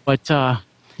 Mm-hmm. But it's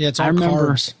all I remember,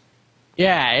 carbs.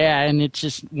 Yeah, and it's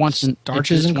just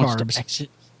Starches and carbs.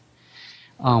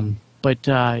 But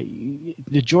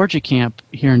the Georgia camp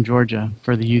here in Georgia,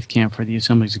 for the youth camp for the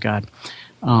Assemblies of God,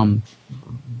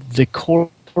 the core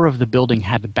of the building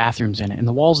had the bathrooms in it, and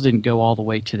the walls didn't go all the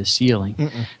way to the ceiling.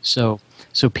 Mm-mm. So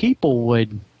people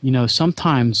would,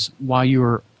 sometimes while you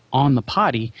were on the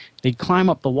potty, they'd climb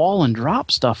up the wall and drop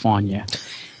stuff on you.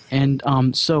 And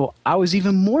so I was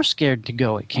even more scared to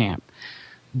go at camp.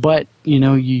 But,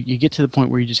 you get to the point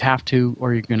where you just have to,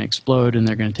 or you're going to explode and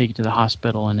they're going to take you to the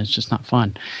hospital, and it's just not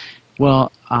fun.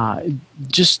 Well,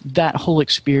 just that whole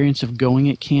experience of going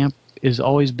at camp has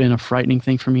always been a frightening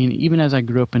thing for me. And even as I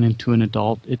grew up and into an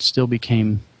adult, it still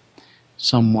became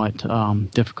somewhat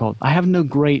difficult. I have no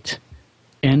great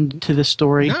end to this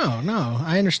story. No,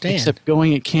 I understand. Except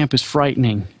going at camp is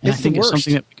frightening. And It's I think the it's worst.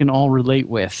 something that we can all relate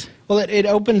with. Well,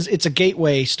 it's a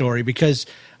gateway story, because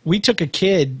we took a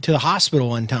kid to the hospital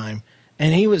one time,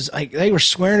 and he was like, they were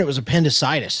swearing it was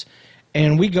appendicitis.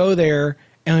 And we go there,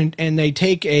 and they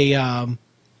take a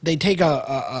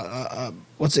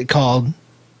what's it called?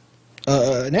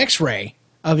 An X-ray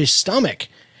of his stomach,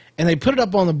 and they put it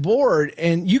up on the board,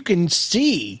 and you can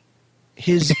see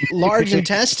his large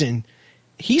intestine.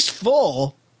 He's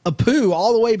full of poo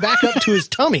all the way back up to his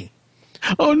tummy.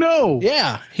 Oh no!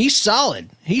 Yeah, he's solid.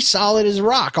 He's solid as a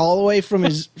rock all the way from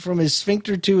his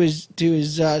sphincter to his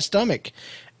stomach,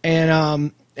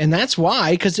 and And that's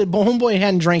why, because homeboy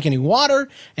hadn't drank any water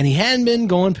and he hadn't been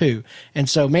going poo. And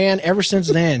so, man, ever since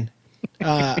then,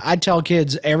 I tell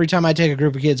kids every time I take a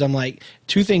group of kids, I'm like,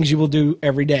 2 things you will do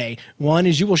every day. 1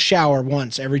 is you will shower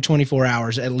once every 24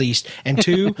 hours at least. And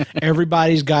 2,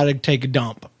 everybody's got to take a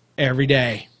dump every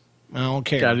day. I don't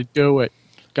care. Got to do it.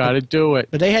 Got to do it.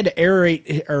 But they had to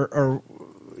aerate or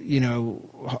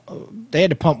they had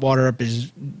to pump water up his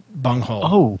bunghole.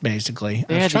 Oh, basically.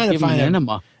 They had to give him an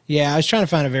enema. Yeah, I was trying to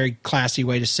find a very classy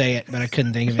way to say it, but I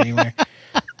couldn't think of it anywhere.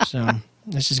 So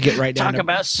let's just get right down Talk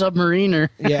about submariner.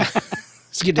 Yeah.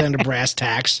 Let's get down to brass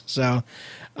tacks. So,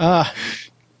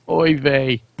 oy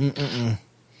vey.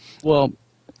 Well,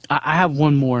 I have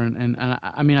one more, and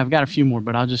I mean, I've got a few more,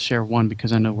 but I'll just share one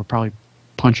because I know we're probably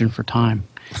punching for time.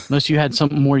 Unless you had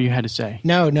something more you had to say.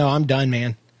 No, I'm done,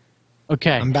 man.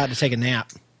 Okay. I'm about to take a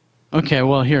nap. Okay,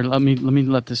 well, here, let me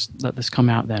let this come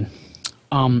out then.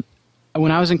 When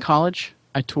I was in college,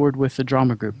 I toured with the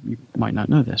drama group. You might not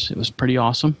know this. It was pretty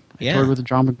awesome. I toured with the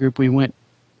drama group. We went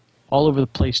all over the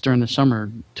place during the summer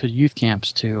to youth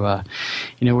camps to,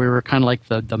 we were kind of like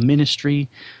the ministry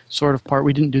sort of part.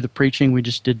 We didn't do the preaching. We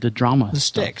just did the drama. The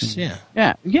sticks, yeah.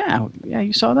 Yeah,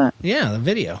 you saw that? Yeah, the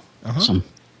video. Awesome.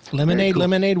 Lemonade, cool.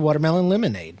 Lemonade, watermelon,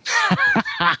 lemonade.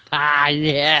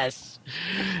 Yes.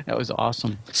 That was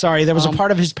awesome. Sorry, there was a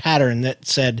part of his pattern that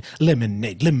said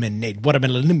lemonade, lemonade,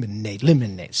 watermelon, lemonade,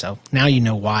 lemonade. So now you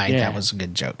know why that was a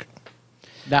good joke.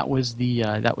 That was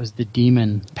the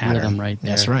demon pattern rhythm right there.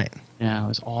 That's right. Yeah, it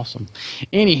was awesome.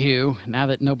 Anywho, now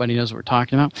that nobody knows what we're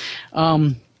talking about,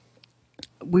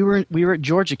 we were at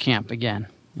Georgia camp again,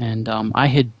 and I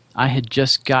had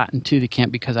just gotten to the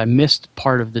camp because I missed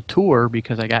part of the tour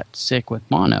because I got sick with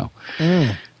mono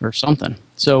or something.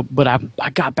 So, but I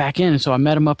got back in, and so I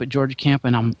met him up at Georgia camp,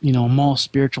 and I'm all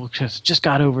spiritual because just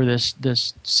got over this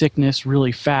sickness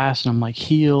really fast, and I'm like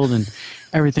healed, and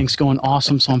everything's going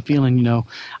awesome. So I'm feeling, I'm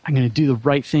going to do the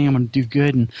right thing. I'm going to do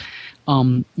good,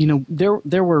 and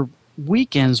there were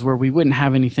weekends where we wouldn't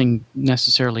have anything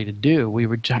necessarily to do. We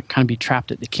would kind of be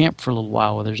trapped at the camp for a little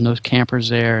while where there's no campers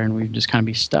there, and we'd just kind of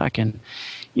be stuck. And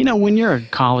when you're a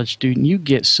college student, you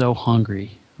get so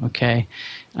hungry. Okay,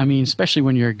 I mean, especially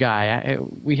when you're a guy.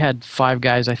 We had 5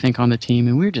 guys, I think, on the team,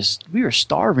 and we were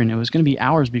starving. It was going to be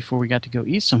hours before we got to go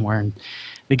eat somewhere. And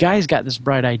the guys got this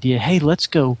bright idea. Hey, let's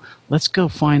go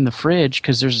find the fridge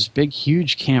because there's this big,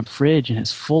 huge camp fridge, and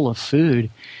it's full of food.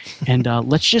 And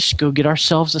let's just go get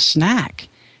ourselves a snack.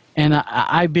 And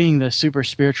I being the super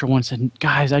spiritual one, said,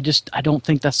 guys, I don't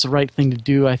think that's the right thing to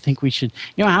do. I think we should.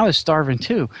 I was starving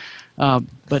too.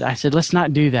 But I said, let's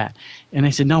not do that. And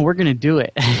they said, no, we're going to do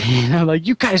it. And I'm like,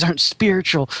 you guys aren't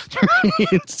spiritual.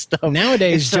 And stuff.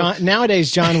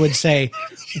 Nowadays, John would say,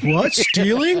 what,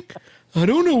 stealing? I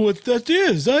don't know what that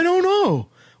is. I don't know.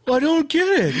 I don't get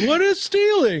it. What is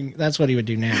stealing? That's what he would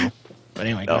do now. But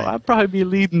anyway, no, I'd probably be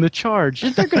leading the charge.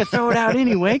 They're going to throw it out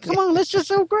anyway. Come on, let's just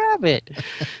go grab it.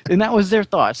 And that was their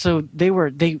thought. So they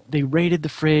raided the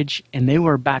fridge, and they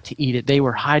were about to eat it. They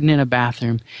were hiding in a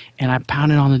bathroom, and I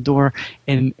pounded on the door,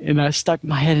 and I stuck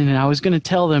my head in, and I was going to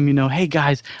tell them, hey,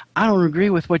 guys, I don't agree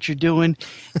with what you're doing,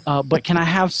 but can I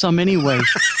have some anyway?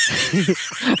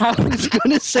 I was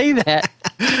going to say that,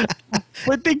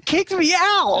 but they kicked me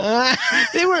out.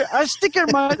 I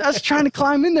was trying to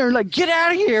climb in there, like, get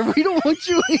out of here. We don't want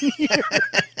you in here.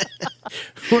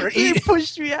 They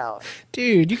pushed me out.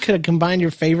 Dude, you could have combined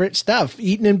your favorite stuff,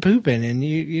 eating and pooping, and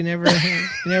you never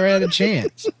had a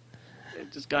chance.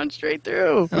 It just gone straight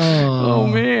through. Oh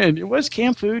man, it was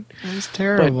camp food. It was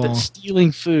terrible. But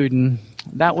stealing food, and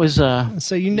that was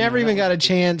So you never even got a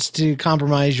chance to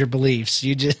compromise your beliefs.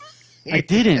 You just I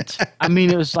didn't. I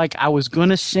mean, it was like I was going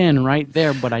to sin right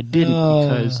there, but I didn't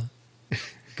because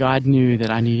God knew that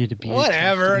I needed to be.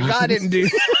 Whatever. God didn't do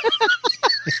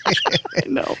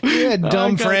No. You had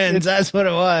dumb friends. That's what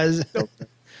it was.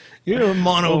 You're a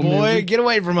mono boy. Man. Get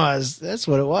away from us. That's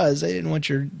what it was. They didn't want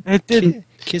your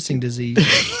kissing disease.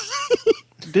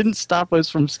 Didn't stop us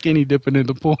from skinny dipping in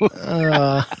the pool.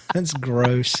 That's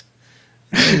gross.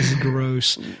 That is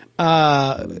gross.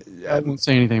 I won't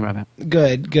say anything about that.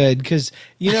 Good. Because,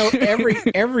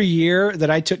 every year that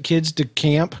I took kids to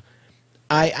camp,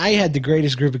 I had the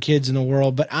greatest group of kids in the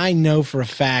world, but I know for a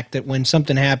fact that when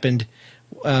something happened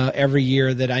every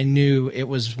year that I knew it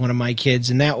was one of my kids,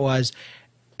 and that was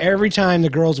every time the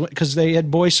girls went, because they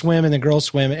had boys swim and the girls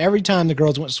swim, and every time the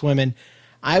girls went swimming,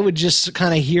 I would just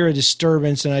kind of hear a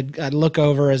disturbance, and I'd look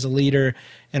over as a leader,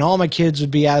 and all my kids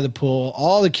would be out of the pool.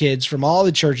 All the kids from all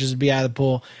the churches would be out of the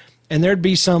pool, and there'd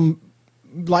be some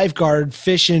lifeguard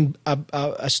fishing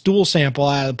a stool sample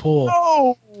out of the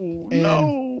pool.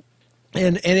 No.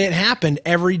 And it happened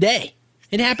every day.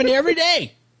 It happened every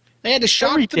day. They had to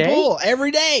shock Every the day? pool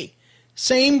every day.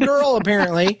 Same girl,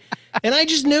 apparently. And I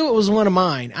just knew it was one of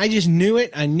mine. I just knew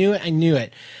it. I knew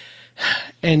it.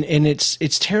 And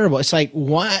it's terrible. It's like,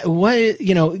 what,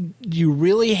 you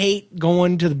really hate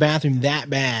going to the bathroom that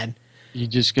bad. You're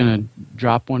just going to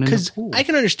drop one in the Because pool. I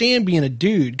can understand being a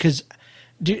dude. Because,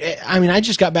 I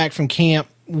just got back from camp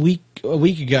a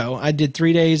week ago. I did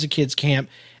 3 days of kids camp,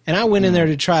 and I went in there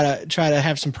to try to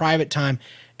have some private time.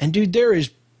 And dude, there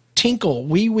is tinkle,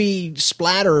 wee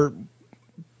splatter,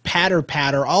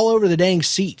 patter all over the dang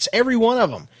seats. Every one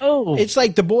of them. Oh, It's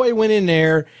like the boy went in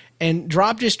there and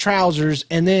dropped his trousers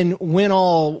and then went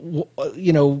all,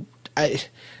 I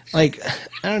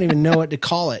don't even know what to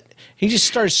call it. He just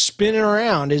started spinning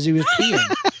around as he was peeing,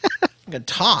 like a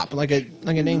top, like a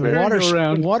dang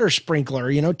water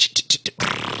sprinkler,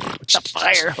 the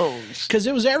fire hose. because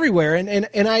it was everywhere.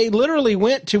 And I literally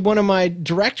went to one of my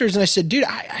directors and I said, dude,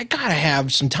 I gotta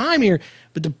have some time here,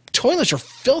 but the toilets are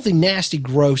filthy, nasty,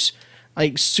 gross.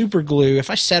 Like super glue. If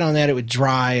I sat on that, it would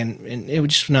dry and it would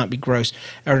just not be gross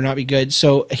or not be good.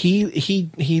 So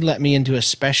he let me into a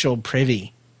special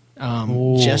privy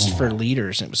just for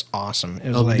leaders. It was awesome. It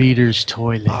was A leader's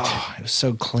toilet. Oh, it was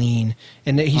so clean.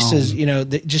 And he says,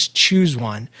 just choose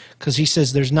one, because he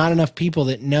says there's not enough people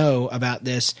that know about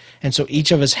this, and so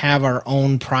each of us have our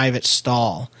own private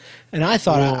stall. And I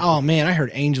thought, oh man, I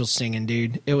heard angels singing,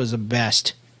 dude. It was the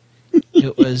best.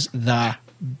 It was the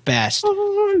best.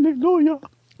 Hallelujah.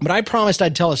 But I promised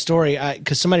I'd tell a story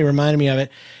because somebody reminded me of it.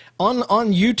 On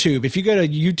YouTube, if you go to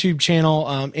YouTube channel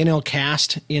NL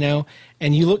Cast,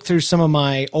 and you look through some of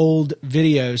my old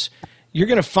videos, you're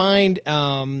going to find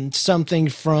something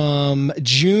from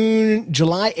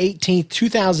July 18th,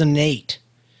 2008.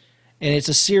 And it's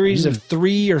a series of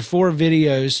 3 or 4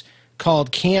 videos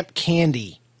called Camp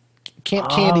Candy. Camp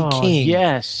Candy King.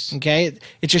 Yes. Okay.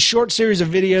 It's a short series of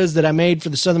videos that I made for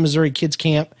the Southern Missouri Kids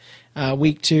Camp,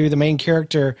 week 2. The main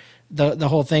character, the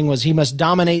whole thing was he must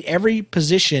dominate every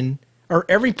position or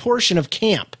every portion of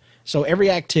camp. So every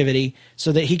activity,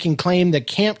 so that he can claim the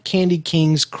Camp Candy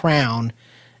King's crown,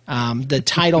 the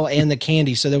title and the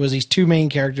candy. So there was these 2 main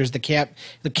characters, the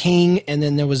king, and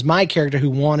then there was my character who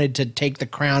wanted to take the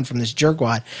crown from this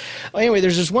jerkwad. Well, anyway,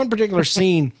 there's this one particular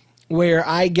scene where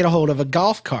I get a hold of a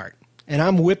golf cart. And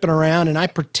I'm whipping around, and I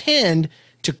pretend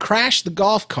to crash the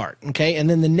golf cart, okay? And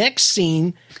then the next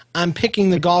scene, I'm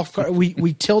picking the golf cart.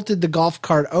 We tilted the golf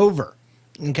cart over,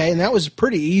 okay? And that was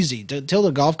pretty easy. To tilt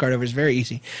a golf cart over is very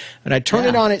easy. But I turned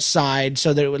it on its side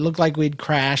so that it would look like we'd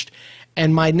crashed.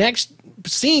 And my next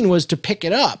scene was to pick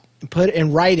it up,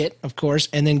 and right it, of course,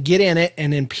 and then get in it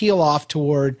and then peel off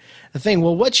toward the thing.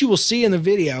 Well, what you will see in the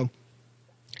video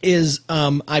is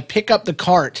I pick up the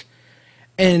cart,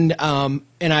 and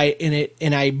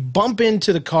I bump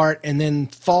into the cart and then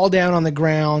fall down on the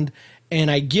ground,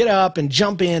 and I get up and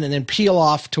jump in and then peel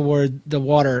off toward the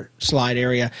water slide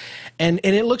area. And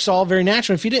it looks all very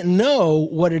natural. If you didn't know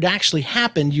what had actually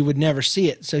happened, you would never see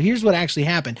it. So here's what actually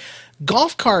happened.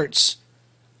 Golf carts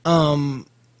are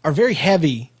very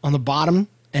heavy on the bottom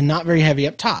and not very heavy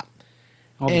up top.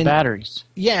 All the batteries.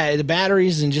 Yeah, the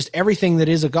batteries and just everything that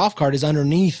is a golf cart is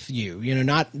underneath you.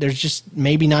 There's just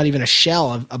maybe not even a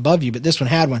shell above you, but this one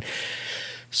had one.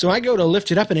 So I go to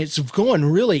lift it up, and it's going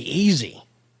really easy.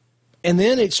 And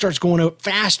then it starts going up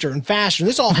faster and faster. And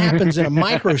this all happens in a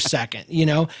microsecond,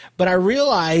 But I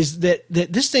realize that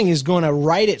this thing is going to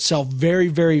right itself very,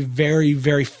 very, very,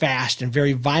 very fast and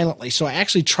very violently. So I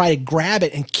actually try to grab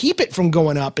it and keep it from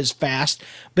going up as fast,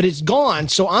 but it's gone.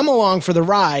 So I'm along for the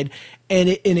ride, and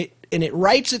it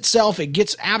rights itself. It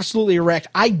gets absolutely erect.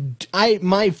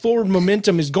 My forward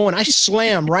momentum is going. I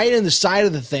slam right in the side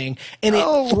of the thing, and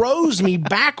it throws me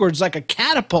backwards like a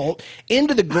catapult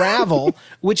into the gravel,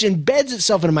 which embeds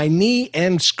itself into my knee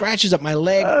and scratches up my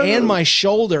leg and my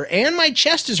shoulder, and my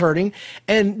chest is hurting.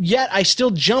 And yet I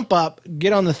still jump up,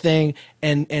 get on the thing,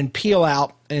 and peel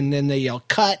out. And then they yell,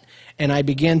 "Cut!" And I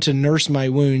began to nurse my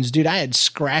wounds. Dude, I had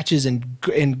scratches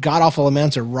and god-awful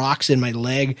amounts of rocks in my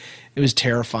leg. It was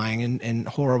terrifying and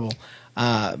horrible.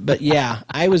 But yeah,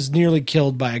 I was nearly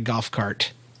killed by a golf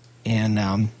cart.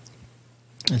 And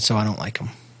so I don't like them.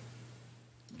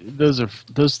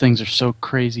 Those things are so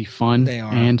crazy fun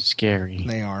and scary.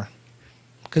 They are.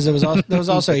 Because there was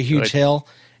also a huge hill,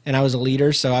 and I was a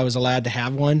leader, so I was allowed to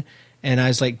have one. And I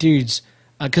was like, dudes,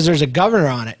 because there's a governor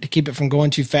on it to keep it from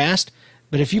going too fast.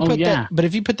 But if you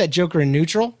put that joker in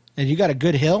neutral and you got a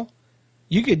good hill,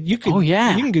 you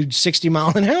can go 60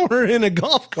 miles an hour in a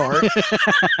golf cart.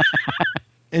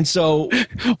 And so,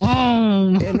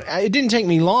 and it didn't take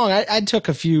me long. I took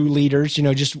a few leaders,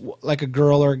 just like a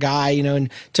girl or a guy,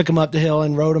 and took them up the hill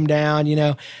and rode them down,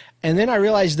 And then I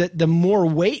realized that the more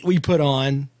weight we put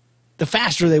on, the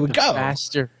faster they would go.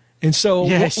 Faster. And so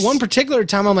Yes. one particular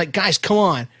time, I'm like, guys, come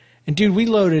on. And dude, we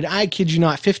loaded, I kid you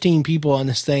not, 15 people on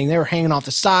this thing. They were hanging off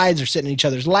the sides. They're sitting in each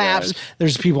other's laps.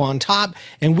 There's people on top.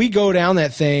 And we go down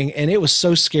that thing, and it was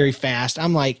so scary fast.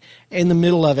 I'm like, in the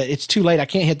middle of it, it's too late. I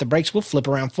can't hit the brakes. We'll flip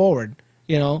around forward,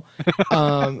 you know?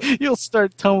 You'll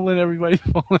start tumbling, everybody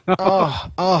falling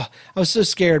off. I was so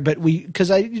scared. But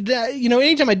because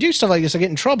anytime I do stuff like this, I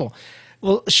get in trouble.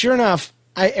 Well, sure enough,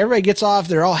 everybody gets off.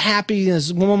 They're all happy in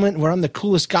this moment where I'm the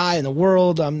coolest guy in the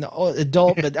world. I'm the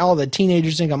adult, but all the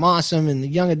teenagers think I'm awesome, and the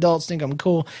young adults think I'm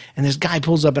cool. And this guy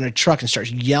pulls up in a truck and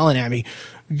starts yelling at me,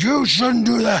 "You shouldn't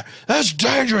do that. That's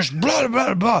dangerous." Blah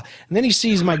blah blah. And then he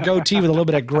sees my goatee with a little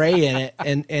bit of gray in it,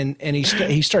 and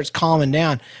he starts calming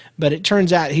down. But it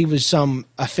turns out he was some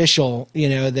official,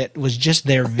 that was just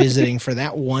there visiting for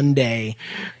that one day.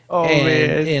 Oh, and,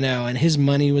 man. And his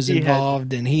money was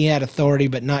involved, and he had authority,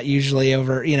 but not usually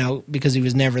over, because he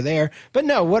was never there. But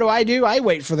no, what do? I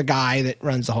wait for the guy that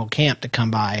runs the whole camp to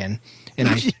come by, and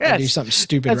I do something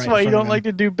stupid. That's right why in you front don't of him. like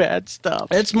to do bad stuff.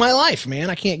 It's my life, man.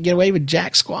 I can't get away with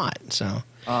jack squat. So.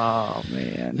 Oh,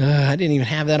 man. I didn't even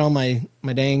have that on my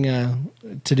dang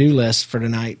to-do list for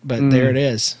tonight, but there it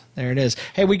is. There it is.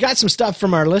 Hey, we got some stuff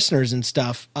from our listeners and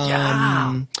stuff.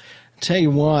 Tell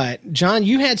you what, John,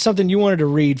 you had something you wanted to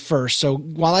read first. So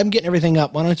while I'm getting everything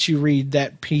up, why don't you read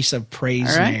that piece of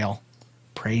praise mail?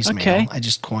 Praise mail. I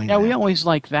just coined that. We always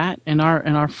like that. And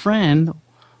our friend,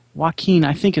 Joaquin,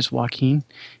 I think it's Joaquin,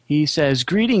 he says,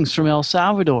 "Greetings from El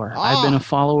Salvador. I've been a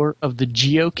follower of the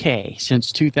GOK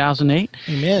since 2008.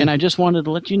 Amen. And I just wanted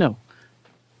to let you know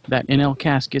that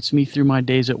NLCast gets me through my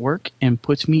days at work and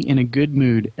puts me in a good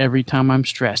mood every time I'm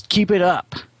stressed. Keep it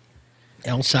up."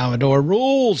 El Salvador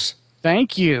rules.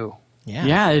 Thank you.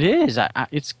 Yeah, it is.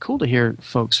 It's cool to hear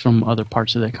folks from other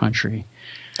parts of the country.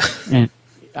 And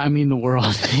I mean the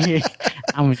world.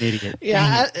 I'm an idiot.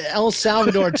 Yeah, El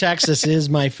Salvador, Texas is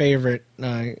my favorite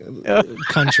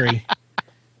country.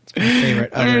 It's my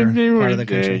favorite other part of the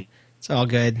country. It's all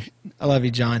good. I love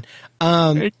you, John.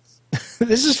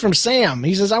 This is from Sam.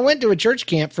 He says, "I went to a church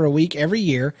camp for a week every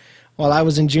year while I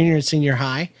was in junior and senior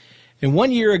high. And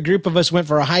one year, a group of us went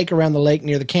for a hike around the lake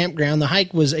near the campground. The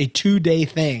hike was a 2-day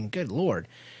thing. Good Lord.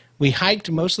 We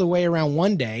hiked most of the way around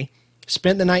one day,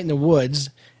 spent the night in the woods,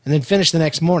 and then finished the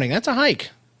next morning. That's a hike.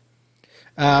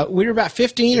 We were about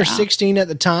 15 or 16 at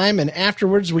the time, and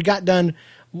afterwards we got done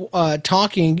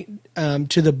talking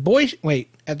to the boy. Wait,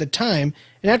 at the time,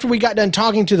 and after we got done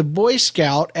talking to the Boy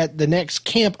Scout at the next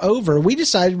camp over, we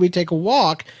decided we'd take a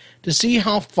walk to see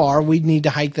how far we'd need to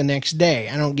hike the next day.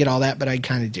 I don't get all that, but I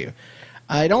kind of do.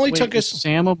 It only took us. Is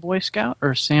Sam a Boy Scout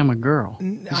or Sam a girl?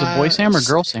 Is it Boy Sam or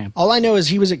Girl Sam? All I know is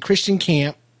he was at Christian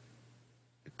camp,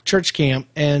 church camp,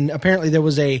 and apparently there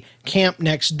was a camp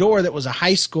next door that was a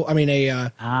high school. I mean,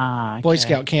 Boy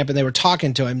Scout camp, and they were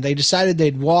talking to him. They decided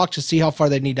they'd walk to see how far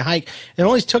they'd need to hike. It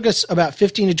only took us about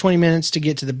 15 to 20 minutes to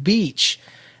get to the beach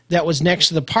that was next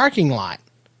to the parking lot.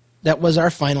 That was our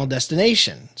final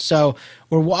destination. So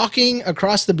we're walking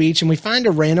across the beach, and we find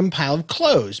a random pile of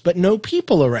clothes, but no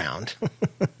people around.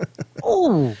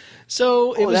 Oh.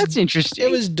 So that's interesting. It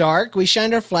was dark. We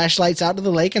shined our flashlights out to the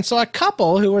lake and saw a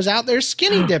couple who was out there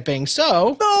skinny dipping.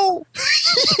 So, no.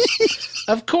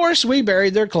 Of course, we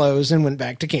buried their clothes and went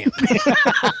back to camp.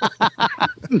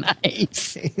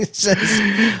 Nice. He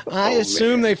says, I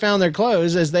assume they found their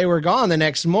clothes as they were gone the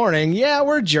next morning. Yeah,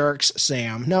 we're jerks,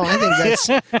 Sam. No, I think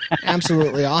that's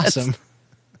absolutely awesome.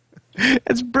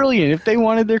 That's brilliant. If they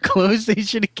wanted their clothes, they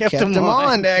should have kept them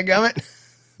on. Dadgummit.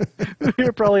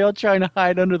 We're probably all trying to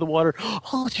hide under the water.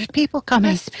 Oh, there's people coming.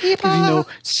 There's people. 'Cause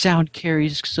sound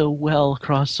carries so well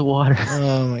across the water.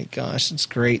 Oh my gosh, it's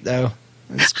great though.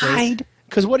 It's great. Hide.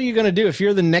 Because what are you going to do if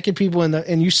you're the naked people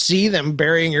and you see them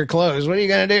burying your clothes? What are you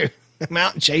going to do? Come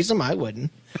out and chase them? I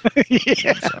wouldn't.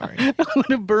 Yeah. I'm sorry. I'm going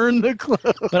to burn the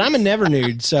clothes. But I'm a never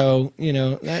nude, so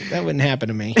that wouldn't happen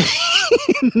to me.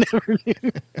 Never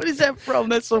knew. What is that from?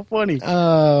 That's so funny.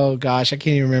 Oh gosh, I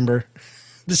can't even remember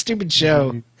the stupid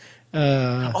show.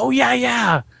 Oh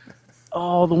yeah.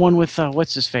 Oh, the one with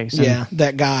what's his face? Yeah,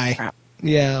 that guy. Crap.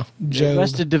 Yeah, Joe.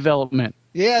 Arrested Development.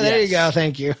 Yeah, there Yes. you go.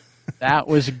 Thank you. That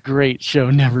was a great show.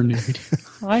 Never nude.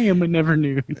 I am a never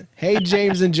nude. Hey,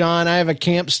 James and John, I have a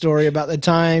camp story about the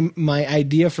time my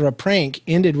idea for a prank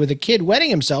ended with a kid wetting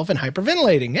himself and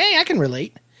hyperventilating. Hey, I can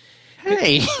relate.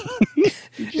 Hey,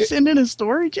 did you send in a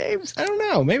story, James? I don't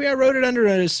know. Maybe I wrote it under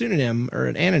a pseudonym or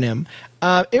an anonym.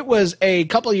 It was a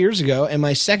couple of years ago, and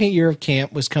my second year of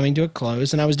camp was coming to a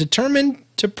close, and I was determined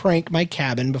to prank my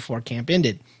cabin before camp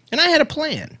ended. And I had a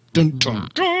plan. Dun, dun,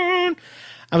 dun.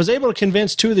 I was able to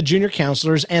convince 2 of the junior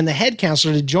counselors and the head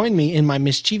counselor to join me in my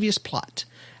mischievous plot.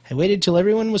 I waited till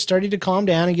everyone was starting to calm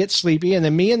down and get sleepy, and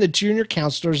then me and the junior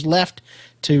counselors left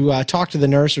to talk to the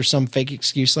nurse or some fake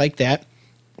excuse like that.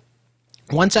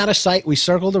 Once out of sight, we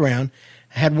circled around.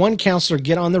 I had one counselor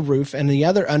get on the roof and the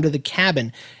other under the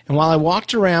cabin. And while I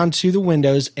walked around to the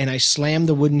windows and I slammed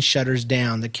the wooden shutters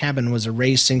down, the cabin was a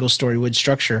raised single-story wood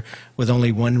structure with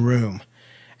only one room.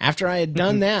 After I had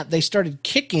done that, they started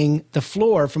kicking the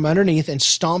floor from underneath and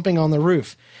stomping on the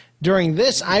roof. During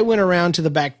this, I went around to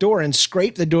the back door and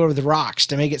scraped the door with rocks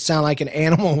to make it sound like an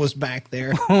animal was back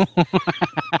there.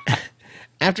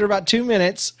 After about 2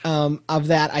 minutes of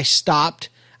that, I stopped.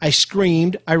 I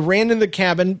screamed. I ran in the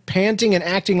cabin, panting and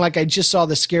acting like I just saw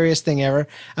the scariest thing ever.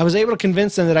 I was able to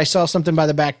convince them that I saw something by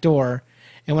the back door,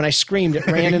 and when I screamed, it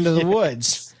ran into the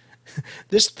woods.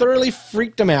 This thoroughly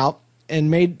freaked them out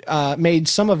and made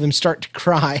some of them start to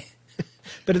cry.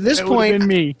 But at this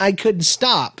point, I couldn't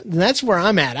stop. And that's where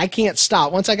I'm at. I can't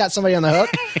stop. Once I got somebody on the hook,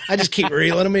 I just keep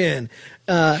reeling them in.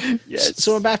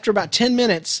 So after about 10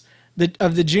 minutes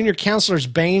of the junior counselors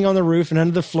banging on the roof and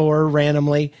under the floor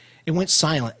randomly, it went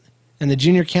silent, and the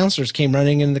junior counselors came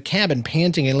running into the cabin,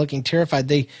 panting and looking terrified.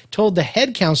 They told the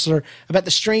head counselor about the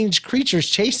strange creatures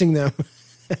chasing them.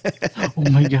 Oh,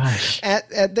 my gosh.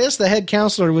 At this, the head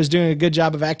counselor was doing a good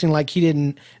job of acting like he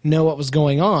didn't know what was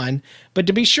going on. But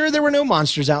to be sure, there were no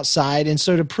monsters outside, and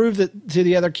so to prove that to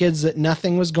the other kids that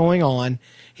nothing was going on,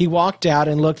 he walked out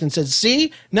and looked and said,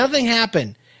 "See, nothing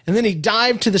happened." And then he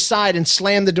dived to the side and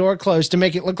slammed the door closed to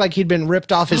make it look like he'd been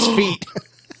ripped off his feet.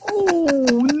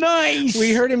 Oh, nice.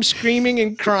 We heard him screaming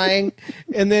and crying,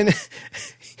 and then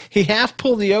he half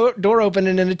pulled the door open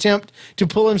in an attempt to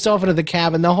pull himself into the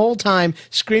cabin, the whole time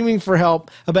screaming for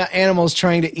help about animals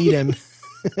trying to eat him.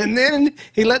 And then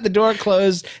he let the door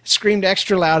close, screamed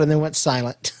extra loud, and then went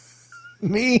silent.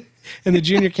 Me and the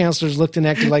junior counselors looked and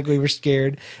acted like we were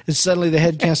scared, and suddenly the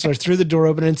head counselor threw the door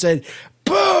open and said,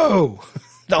 "Boo!"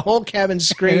 The whole cabin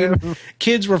screamed.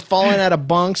 Kids were falling out of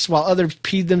bunks while others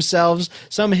peed themselves.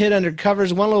 Some hid under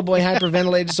covers. One little boy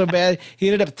hyperventilated so bad he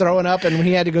ended up throwing up, and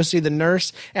he had to go see the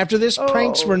nurse. After this,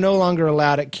 pranks were no longer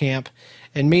allowed at camp,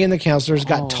 and me and the counselors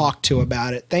got talked to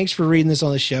about it. Thanks for reading this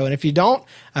on the show, and if you don't,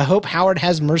 I hope Howard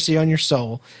has mercy on your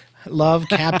soul. Love,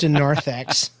 Captain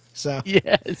Narthex. So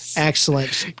yes,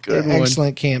 excellent, good one.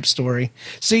 Excellent camp story.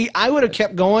 See, I would have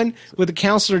kept going with the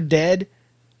counselor dead.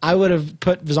 I would have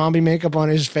put zombie makeup on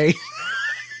his face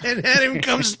and had him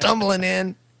come stumbling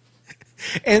in.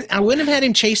 And I wouldn't have had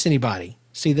him chase anybody.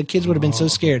 See, the kids would have been so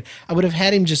scared. I would have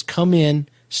had him just come in,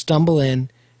 stumble in,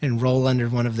 and roll under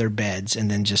one of their beds and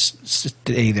then just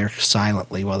stay there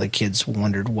silently while the kids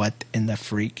wondered, what in the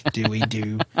freak do we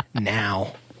do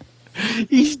now?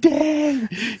 He's dead.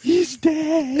 He's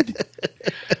dead.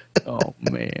 Oh,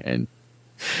 man.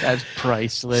 That's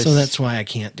priceless. So that's why I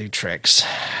can't do tricks.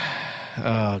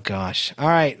 Oh, gosh. All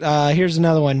right. Here's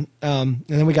another one. And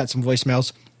then we got some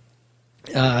voicemails.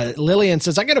 Lillian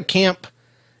says, I go to camp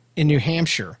in New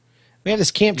Hampshire. We have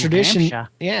this camp tradition. Hampshire?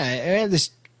 Yeah, I have this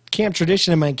camp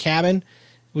tradition in my cabin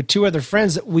with 2 other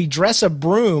friends that we dress a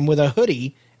broom with a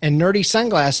hoodie and nerdy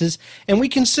sunglasses, and we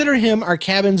consider him our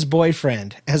cabin's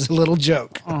boyfriend as a little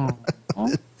joke. Oh.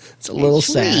 It's a little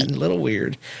sad, a little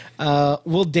weird.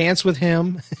 We'll dance with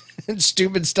him and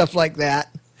stupid stuff like that.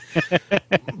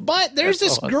 But there's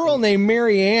this girl named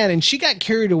Mary Ann, and she got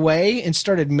carried away and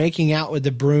started making out with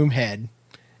the broom head.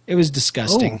 It was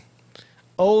disgusting.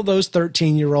 Oh, those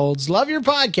 13-year-olds. Love your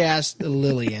podcast,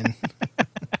 Lillian.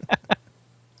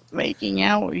 Making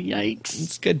out, yikes.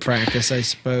 It's good practice, I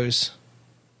suppose.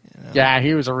 You know. Yeah,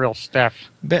 he was a real stiff.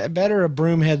 Better a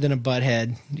broom head than a butt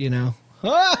head, you know.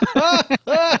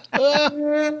 I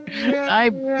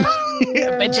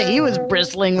bet you he was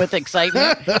bristling with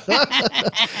excitement.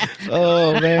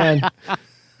 Oh, man.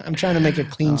 I'm trying to make a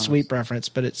clean sweep reference,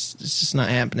 but it's just not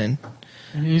happening.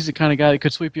 He's the kind of guy that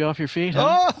could sweep you off your feet,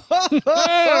 huh?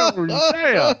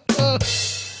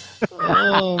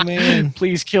 Oh, man.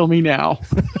 Please kill me now.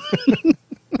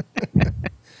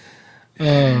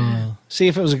 See,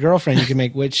 if it was a girlfriend, you could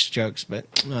make witch jokes, but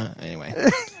anyway.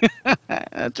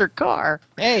 That's her car.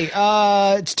 Hey,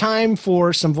 it's time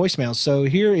for some voicemails. So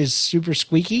here is Super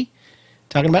Squeaky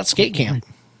talking about skate camp.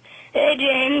 Hey,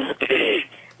 James.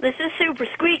 This is Super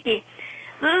Squeaky.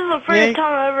 This is the first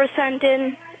time I ever sent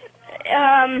in.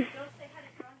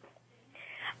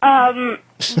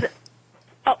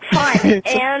 Fine.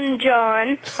 And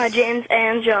John. Hi, James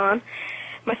and John.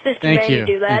 My sister made me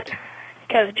do that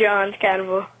because John's kind of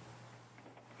a,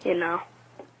 you know,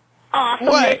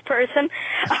 awesomeness person.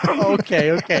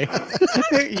 Okay.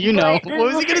 You know. But this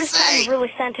What was is he the going to first time say? I've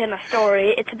really sent in a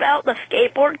story. It's about the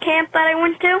skateboard camp that I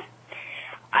went to.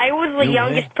 I was the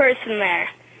youngest person there.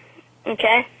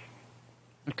 Okay?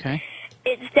 Okay.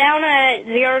 It's down at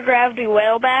Zero Gravity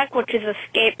Whaleback, which is a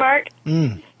skate park.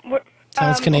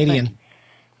 Sounds Canadian.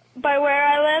 By where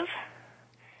I live.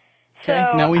 So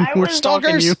Okay. Now we're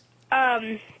stalking you.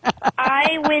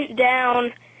 I went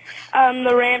down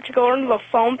the ramp to go into the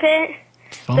foam pit.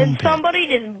 Then somebody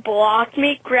just blocked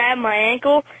me, grabbed my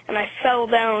ankle, and I fell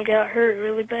down and got hurt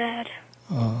really bad.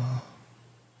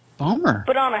 Bummer.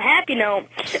 But on a happy note,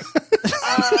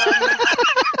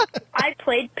 I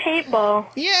played paintball.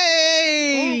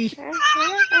 Yay!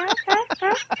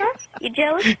 You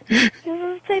jealous? You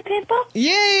want to play paintball?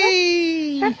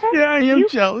 Yay! Yeah, I am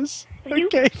jealous. You?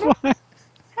 Okay, fine.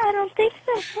 I don't think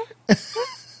so.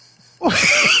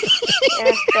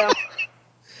 Yeah, so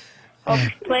I'll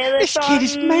play this on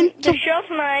the show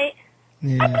tonight.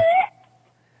 Yeah.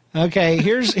 Okay,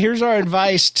 here's our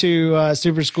advice to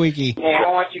Super Squeaky. Yeah, I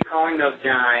don't want you calling those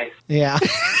guys. Yeah.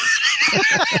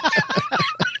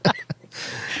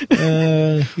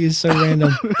 He's so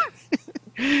random.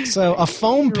 So a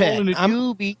foam pit.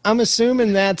 I'm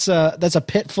assuming that's a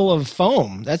pit full of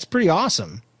foam. That's pretty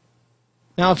awesome.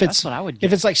 Now if it's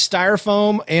like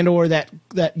styrofoam and or that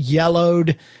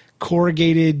yellowed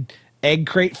corrugated egg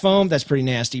crate foam, that's pretty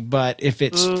nasty. But if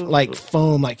it's like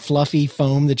foam, like fluffy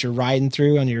foam that you're riding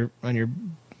through on your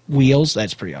wheels,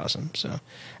 that's pretty awesome. So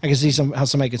I can see how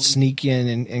somebody could sneak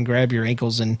in and grab your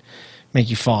ankles and make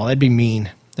you fall. That'd be mean.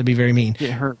 That'd be very mean.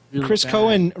 Get hurt really Chris bad.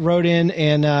 Cohen wrote in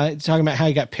and talking about how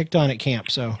he got picked on at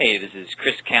camp. So Hey, this is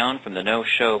Chris Cowan from the No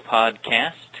Show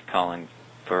podcast, calling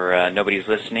for Nobody's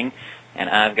Listening, and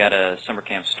I've got a summer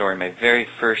camp story. My very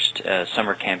first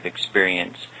summer camp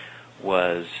experience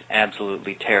was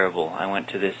absolutely terrible. I went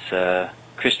to this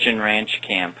Christian ranch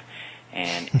camp,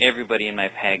 and everybody in my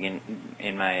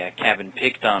cabin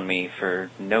picked on me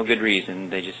for no good reason.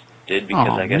 They just did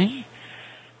because I guess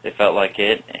they felt like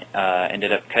it.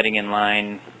 Ended up cutting in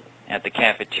line at the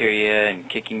cafeteria and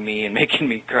kicking me and making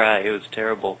me cry. It was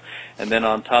terrible. And then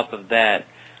on top of that,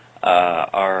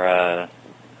 our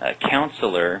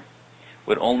counselor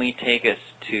would only take us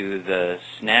to the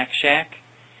snack shack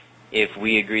if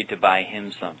we agreed to buy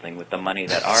him something with the money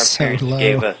that our parents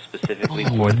gave us specifically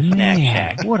for the snack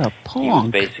shack. What a He was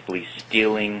punk. basically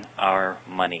stealing our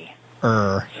money.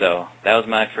 Er. So that was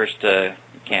my first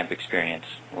camp experience.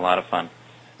 A lot of fun.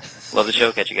 Love the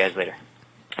show. Catch you guys later.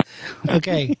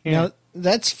 okay, now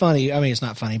that's funny. I mean, it's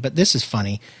not funny, but this is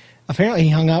funny. Apparently, he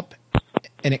hung up,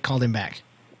 and it called him back.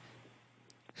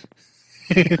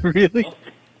 Really?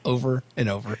 Over and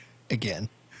over again.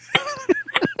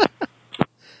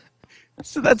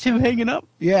 So that's him hanging up?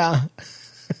 Yeah.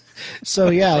 So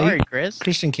yeah, Sorry, Chris.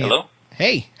 Christian camp. Hello?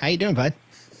 Hey, how you doing, bud?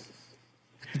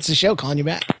 It's the show calling you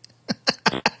back.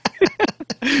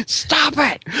 Stop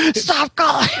it! Stop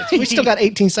calling! We still got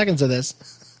 18 seconds of this.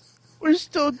 We're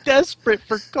still desperate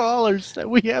for callers that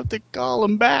we have to call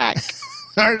them back.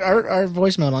 Our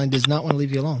voicemail line does not want to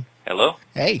leave you alone. Hello?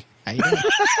 Hey, how you doing?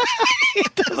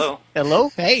 Hello? Hello?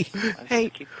 Hey. Hey.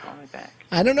 Keep calling me back.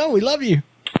 I don't know. We love you.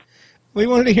 We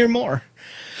wanted to hear more.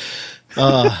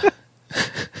 All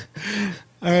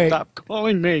right. Stop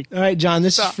calling me. All right, John,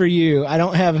 this is for you. I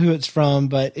don't have who it's from,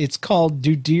 but it's called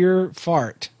Do Deer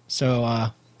Fart?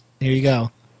 So here you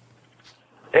go.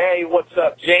 Hey, what's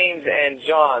up, James and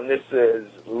John? This is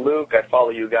Luke. I follow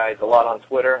you guys a lot on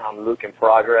Twitter. I'm Luke in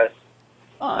Progress.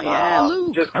 Oh, yeah,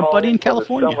 Luke, just our buddy in calling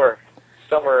for the California.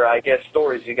 Summer, I guess,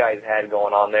 stories you guys had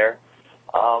going on there.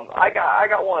 I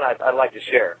got one I'd like to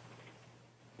share.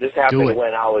 This happened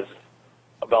when I was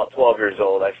about 12 years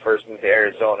old. I first moved to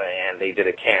Arizona, and they did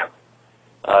a camp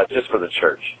just for the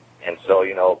church. And so,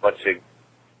 you know, a bunch of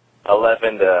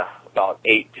 11 to about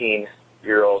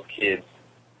 18-year-old kids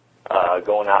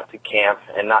going out to camp,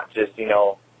 and not just, you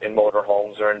know, in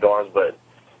motorhomes or in dorms, but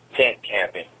tent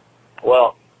camping.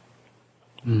 Well,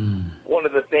 one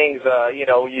of the things, you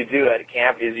know, you do at a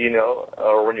camp is, you know,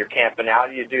 or when you're camping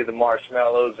out, you do the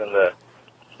marshmallows and the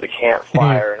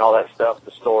campfire and all that stuff,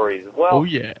 the stories. Well,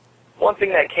 one thing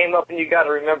that came up, and you got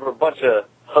to remember, a bunch of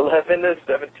 11 to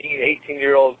 17,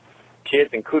 18-year-old kids,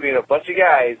 including a bunch of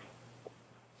guys,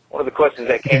 one of the questions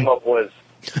that came up was,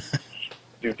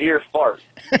 do deer fart?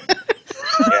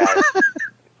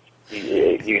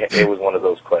 It was one of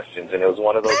those questions, and it was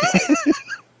one of those nights.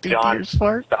 John,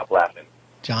 stop laughing.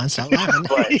 John, stop laughing.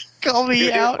 But call me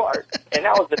deer out. fart. And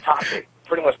that was the topic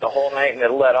pretty much the whole night, and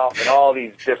it led off in all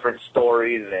these different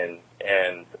stories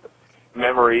and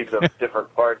memories of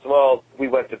different parts. Well, we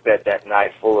went to bed that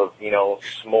night full of, you know,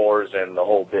 s'mores and the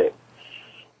whole bit.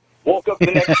 Woke up the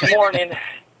next morning.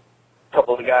 A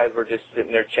couple of the guys were just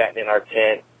sitting there chatting in our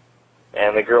tent,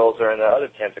 and the girls are in the other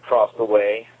tents across the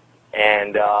way.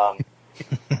 And,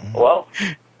 well,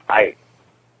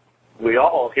 we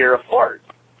all hear a fart.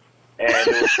 And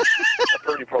it was a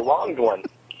pretty prolonged one.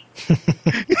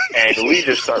 And we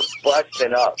just start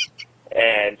busting up.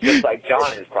 And just like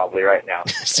John is probably right now.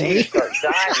 See? And we start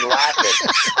dying laughing.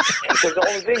 And because the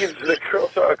only thing is the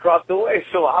girls are across the way,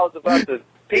 so I was about to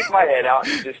peek my head out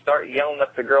and just start yelling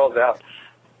at the girls out.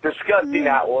 Disgusting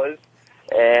that was.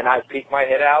 And I peeked my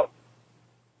head out,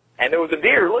 and there was a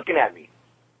deer looking at me.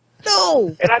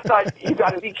 No! And I thought, you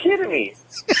got to be kidding me.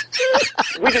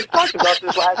 We just talked about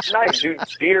this last night, dude.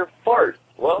 Deer fart.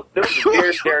 Well, there was a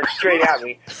deer staring straight at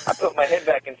me. I put my head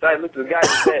back inside, looked at the guy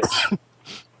and said,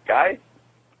 guys,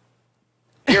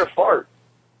 deer fart.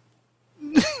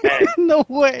 And, no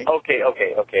way. Okay.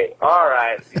 All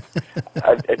right.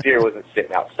 A deer wasn't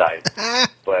sitting outside.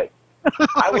 But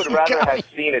I would rather have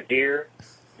seen a deer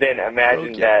than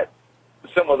imagine that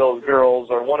some of those girls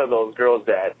or one of those girls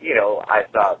that, I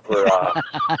thought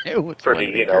were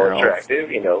pretty,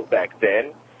 attractive, back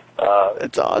then.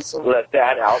 That's awesome. Let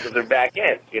that out of their back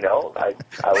end, I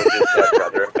would just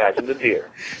rather imagine the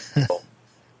deer. So,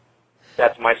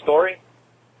 that's my story.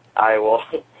 I will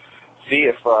see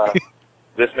if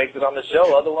this makes it on the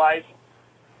show. Otherwise,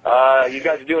 you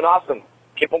guys are doing awesome.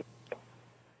 Keep them.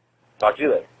 Talk to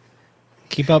you later.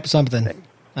 Keep up something.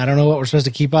 I don't know what we're supposed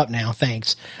to keep up now.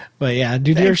 Thanks, but yeah,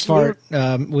 do deers fart?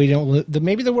 We don't.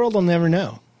 Maybe the world will never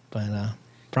know, but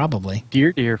probably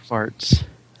deer farts.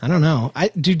 I don't know.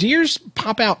 Do deers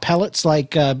pop out pellets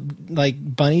like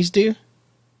bunnies do?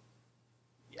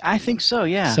 I think so.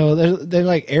 Yeah. So they're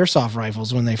like airsoft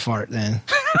rifles when they fart. Then.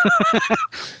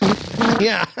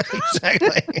 Yeah,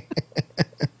 exactly.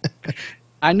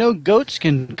 I know goats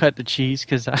can cut the cheese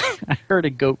because I heard a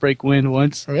goat break wind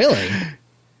once. Really?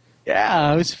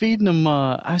 Yeah, I was feeding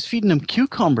them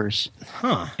cucumbers.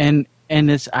 Huh. And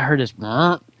I heard this.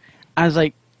 I was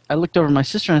like, I looked over at my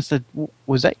sister and I said,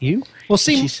 "Was that you?" Well,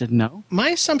 see, she said no. My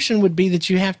assumption would be that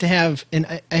you have to have,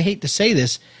 and I hate to say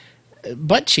this,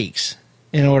 butt cheeks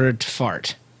in order to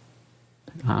fart.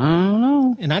 I don't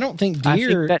know. And I don't think deer. I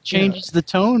think that changes the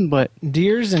tone, but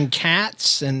deers and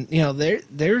cats and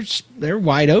they're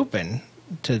wide open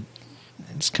to.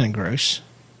 It's kind of gross.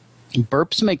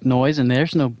 Burps make noise, and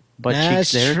there's no butt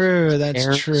cheeks there.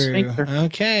 That's true. Sphincter.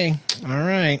 Okay. All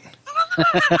right.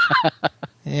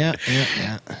 Yeah.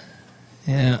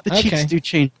 The cheeks do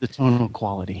change the tonal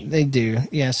quality. They do.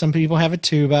 Yeah. Some people have a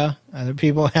tuba. Other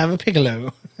people have a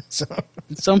piccolo. So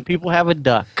some people have a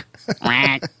duck.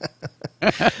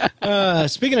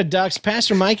 Speaking of ducks,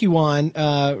 Pastor Mikey Wan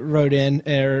wrote in,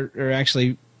 or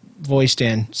actually voiced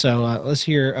in. So let's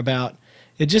hear about.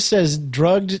 It just says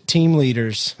drugged team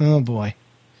leaders. Oh boy.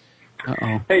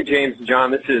 Uh-oh. Hey James and John,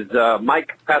 this is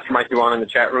Mike, Pastor Mikey Wan in the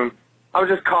chat room. I was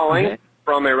just calling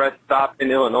from a rest stop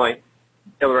in Illinois,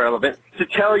 irrelevant, to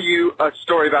tell you a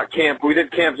story about camp. We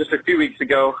did camp just a few weeks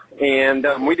ago, and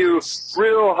we do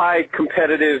real high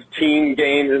competitive team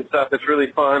games and stuff. It's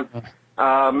really fun.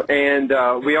 And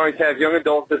we always have young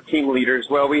adults as team leaders.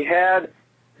 Well, we had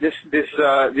this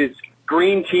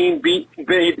green team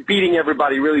beating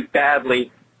everybody really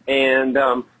badly, and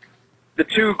the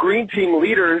two green team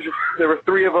leaders, there were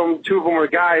three of them, two of them were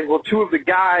guys. Well, two of the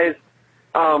guys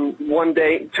one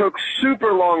day took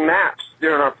super long naps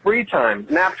during our free time,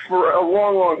 napped for a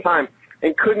long time,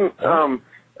 and couldn't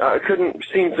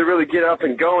seem to really get up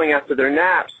and going after their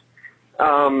naps.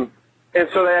 And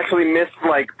so they actually missed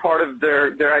like part of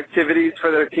their activities for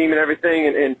their team and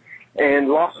everything, and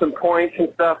lost some points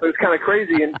and stuff. It was kind of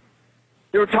crazy. And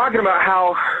they were talking about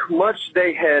how much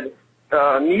they had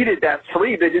needed that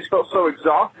sleep. They just felt so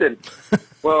exhausted.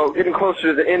 Well, getting closer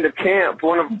to the end of camp,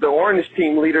 one of the Orange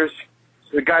team leaders,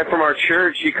 the guy from our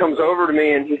church, he comes over to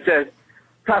me and he says,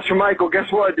 "Pastor Michael,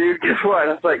 guess what, dude? Guess what?"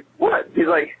 I was like, "What?" He's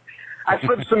like, "I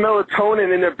slipped some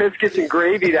melatonin in their biscuits and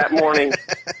gravy that morning."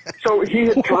 So he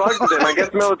had drugged them. I guess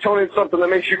melatonin is something that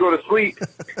makes you go to sleep.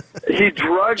 He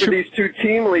drugged these two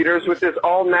team leaders with this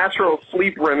all-natural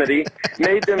sleep remedy,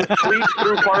 made them sleep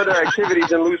through part of their activities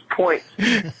and lose points.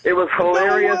 It was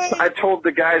hilarious. I told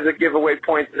the guys that give away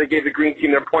points, they gave the green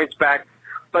team their points back.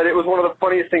 But it was one of the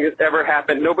funniest things that's ever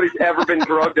happened. Nobody's ever been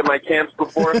drugged at my camps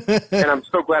before, and I'm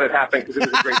so glad it happened because it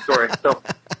was a great story. So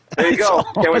there you go.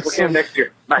 Can't wait for camp next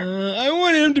year. Bye. I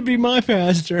want him to be my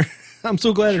pastor. I'm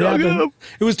so glad it happened.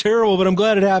 It was terrible, but I'm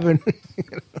glad it happened.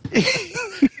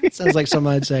 Sounds like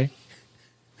something I'd say.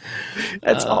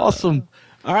 That's awesome.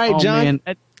 All right, John.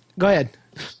 Man. Go ahead.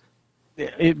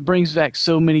 It brings back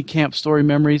so many camp story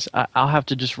memories. I'll have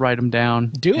to just write them down.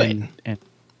 Do it. And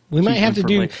We might have to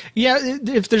do, later. yeah,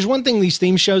 if there's one thing these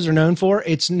theme shows are known for,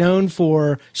 it's known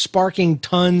for sparking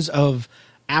tons of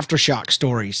aftershock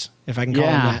stories, if I can call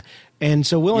them that. And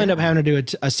so we'll end up having to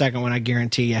do a second one, I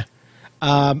guarantee you.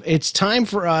 It's time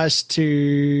for us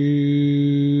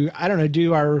to, I don't know,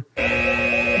 do our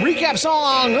recap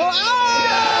song.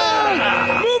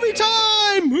 Movie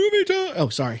time! Movie time! Oh,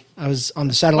 sorry. I was on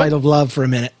the Satellite of Love for a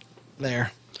minute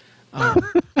there.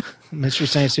 Mystery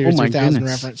Science Theater 3000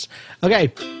 reference.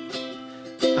 Okay.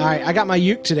 All right, I got my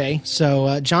uke today.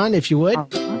 So, John, if you would,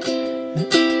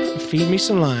 feed me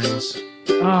some lines.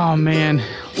 Oh, man.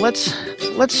 Let's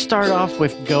start off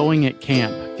with going at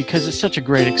camp, because it's such a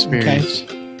great experience.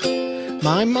 Okay.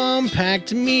 My mom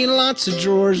packed me lots of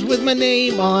drawers with my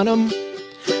name on them,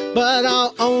 but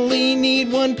I'll only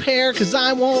need one pair because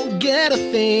I won't get a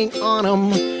thing on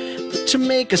them. To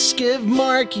make a skiv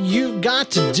mark, you've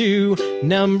got to do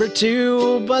number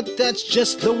 2, but that's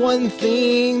just the one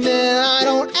thing that I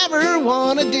don't ever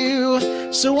want to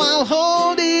do. So I'll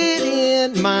hold it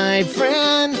in, my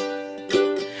friend,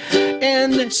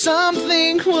 and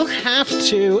something will have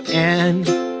to end.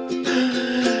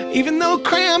 Even though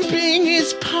cramping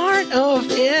is part of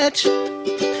it,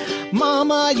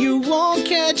 Mama, you won't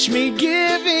catch me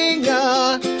giving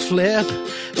a flip.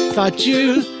 Thought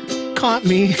you caught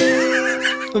me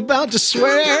about to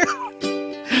swear,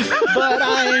 but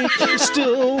I'm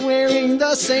still wearing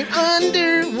the same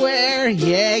underwear.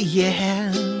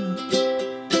 Yeah.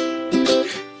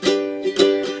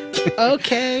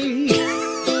 Okay.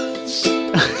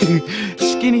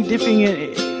 Skinny dipping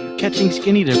it, catching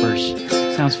skinny dippers.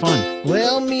 Sounds fun.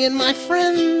 Well, me and my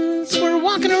friends were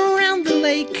walking around the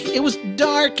lake. It was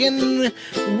dark and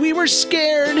we were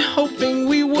scared, hoping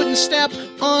we wouldn't step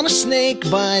on a snake,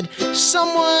 but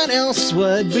someone else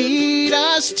would beat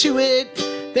us to it.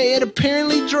 They had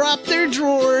apparently dropped their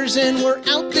drawers and were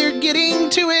out there getting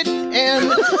to it.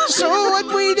 And so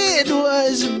what we did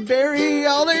was bury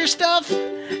all their stuff.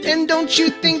 And don't you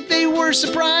think they were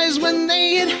surprised when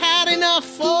they had had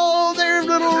enough? All their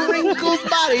little wrinkled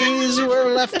bodies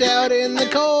were left out in the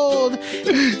cold.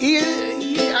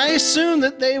 I assume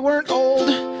that they weren't old,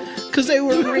 because they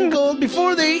were wrinkled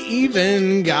before they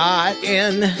even got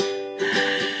in.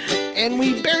 And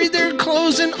we buried their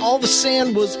clothes and all the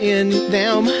sand was in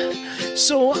them.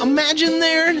 So imagine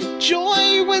their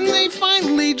joy when they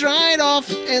finally dried off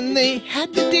and they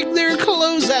had to dig their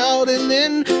clothes out and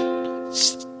then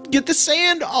get the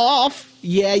sand off.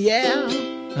 Yeah.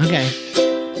 Okay.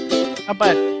 How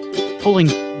about pulling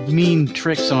mean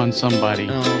tricks on somebody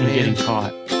and getting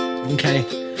caught? Okay.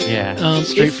 Yeah.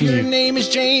 If your name is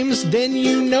James, then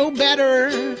you know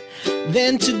better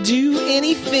than to do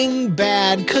anything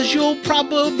bad, 'cause you'll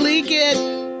probably get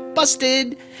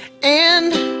busted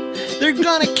and they're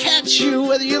gonna catch you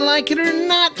whether you like it or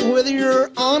not, whether you're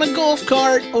on a golf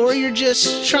cart or you're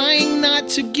just trying not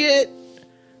to get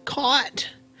caught.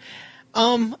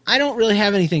 I don't really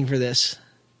have anything for this.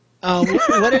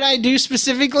 What did I do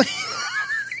specifically?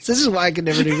 This is why I could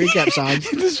never do recap songs.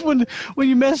 This one, when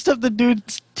you messed up the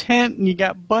dude's tent and you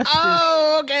got busted.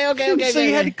 Oh, okay. So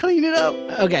you had to clean it up.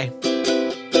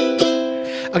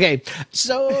 Okay,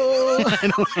 so I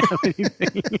don't have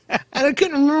anything. I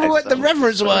couldn't remember what the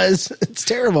reference was. It's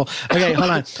terrible. Okay,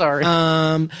 hold on. Sorry.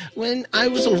 When I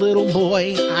was a little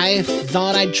boy, I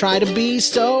thought I'd try to be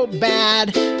so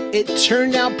bad. It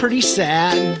turned out pretty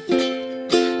sad.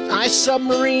 I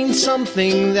submarined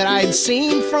something that I'd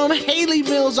seen from Haley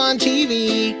Mills on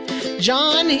TV.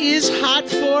 John is hot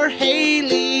for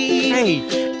Haley. Hey.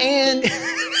 And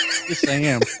Yes, I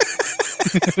am.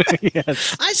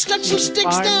 Yes. I stuck some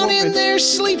sticks down in their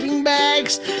sleeping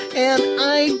bags, and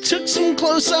I took some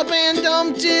close-up and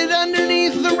dumped it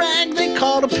underneath the rag they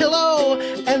called a pillow.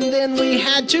 And then we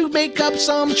had to make up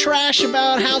some trash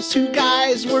about how 2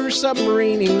 guys were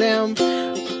submarining them.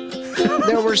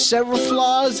 There were several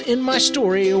flaws in my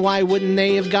story. Why wouldn't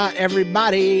they have got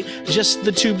everybody? Just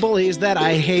the 2 bullies that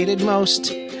I hated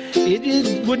most.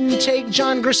 It wouldn't take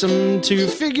John Grissom to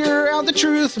figure out the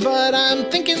truth, but I'm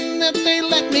thinking that they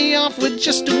let me off with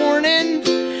just a warning.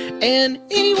 And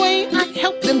anyway, I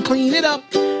helped them clean it up,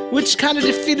 which kind of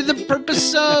defeated the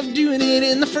purpose of doing it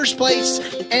in the first place.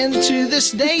 And to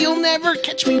this day, you'll never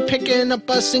catch me picking up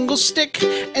a single stick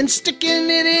and sticking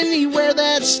it anywhere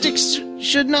that sticks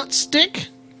should not stick.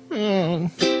 Anyway.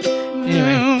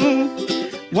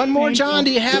 One more, John.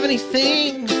 Do you have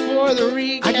anything for the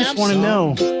recap? I just want to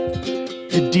know,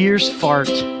 do deers fart?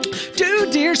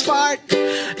 Do deers fart?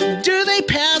 Do they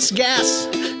pass gas?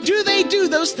 Do they do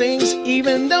those things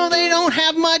even though they don't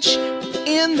have much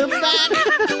in the back?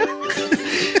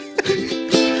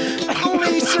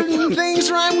 Only certain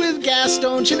things rhyme with gas,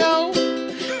 don't you know?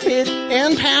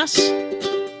 and pass.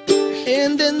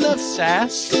 And then the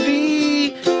sass.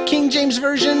 The King James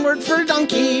Version word for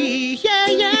donkey. Yeah,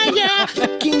 yeah, yeah.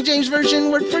 King James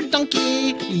Version word for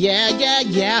donkey. Yeah, yeah,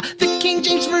 yeah. The King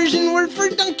James Version word for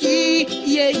donkey.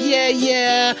 Yeah, yeah,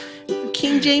 yeah.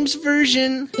 King James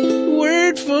Version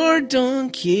word for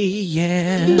donkey.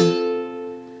 Yeah.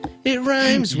 It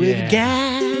rhymes with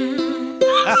gas.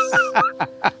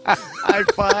 High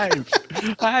five.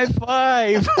 High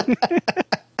five.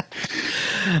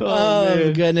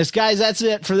 Oh goodness, guys, that's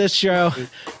it for this show.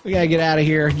 We gotta get out of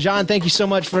here. John, thank you so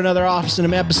much for another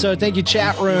Awesome episode. Thank you,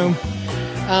 chat room.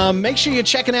 Make sure you're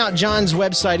checking out John's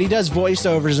website. He does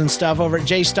voiceovers and stuff over at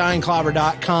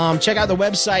jsteinclobber.com. Check out the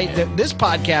website that this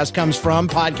podcast comes from,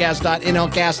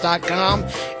 podcast.nlcast.com.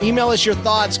 Email us your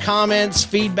thoughts, comments,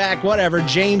 feedback, whatever,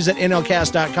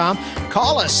 james@nlcast.com.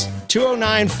 Call us,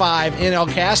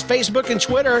 2095-NLCast, Facebook and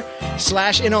Twitter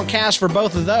 /NLCast for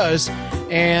both of those.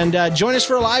 And join us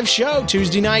for a live show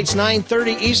Tuesday nights,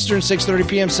 9:30 Eastern, 6:30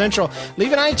 p.m. Central.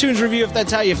 Leave an iTunes review if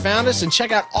that's how you found us. And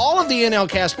check out all of the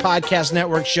NLCast Podcast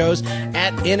Network shows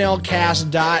at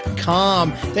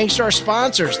nlcast.com. Thanks to our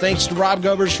sponsors. Thanks to Rob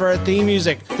Gobers for our theme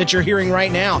music that you're hearing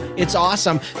right now. It's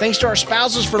awesome. Thanks to our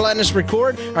spouses for letting us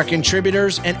record, our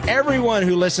contributors, and everyone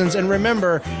who listens. And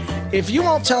remember, if you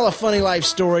won't tell a funny life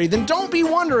story, then don't be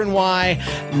wondering why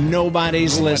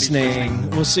nobody's listening.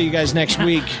 We'll see you guys next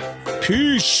week.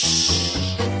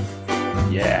 Peace.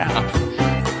 Yeah.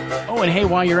 Oh, and hey,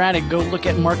 while you're at it, go look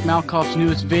at Mark Malkoff's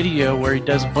newest video where he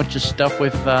does a bunch of stuff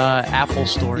with Apple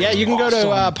Store. Yeah, you can go to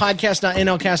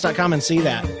podcast.nlcast.com and see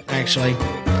that, actually.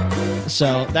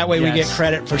 So that way we get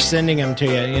credit for sending them to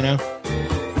you, you know?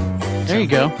 There you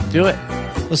go. Do it.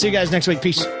 We'll see you guys next week.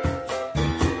 Peace.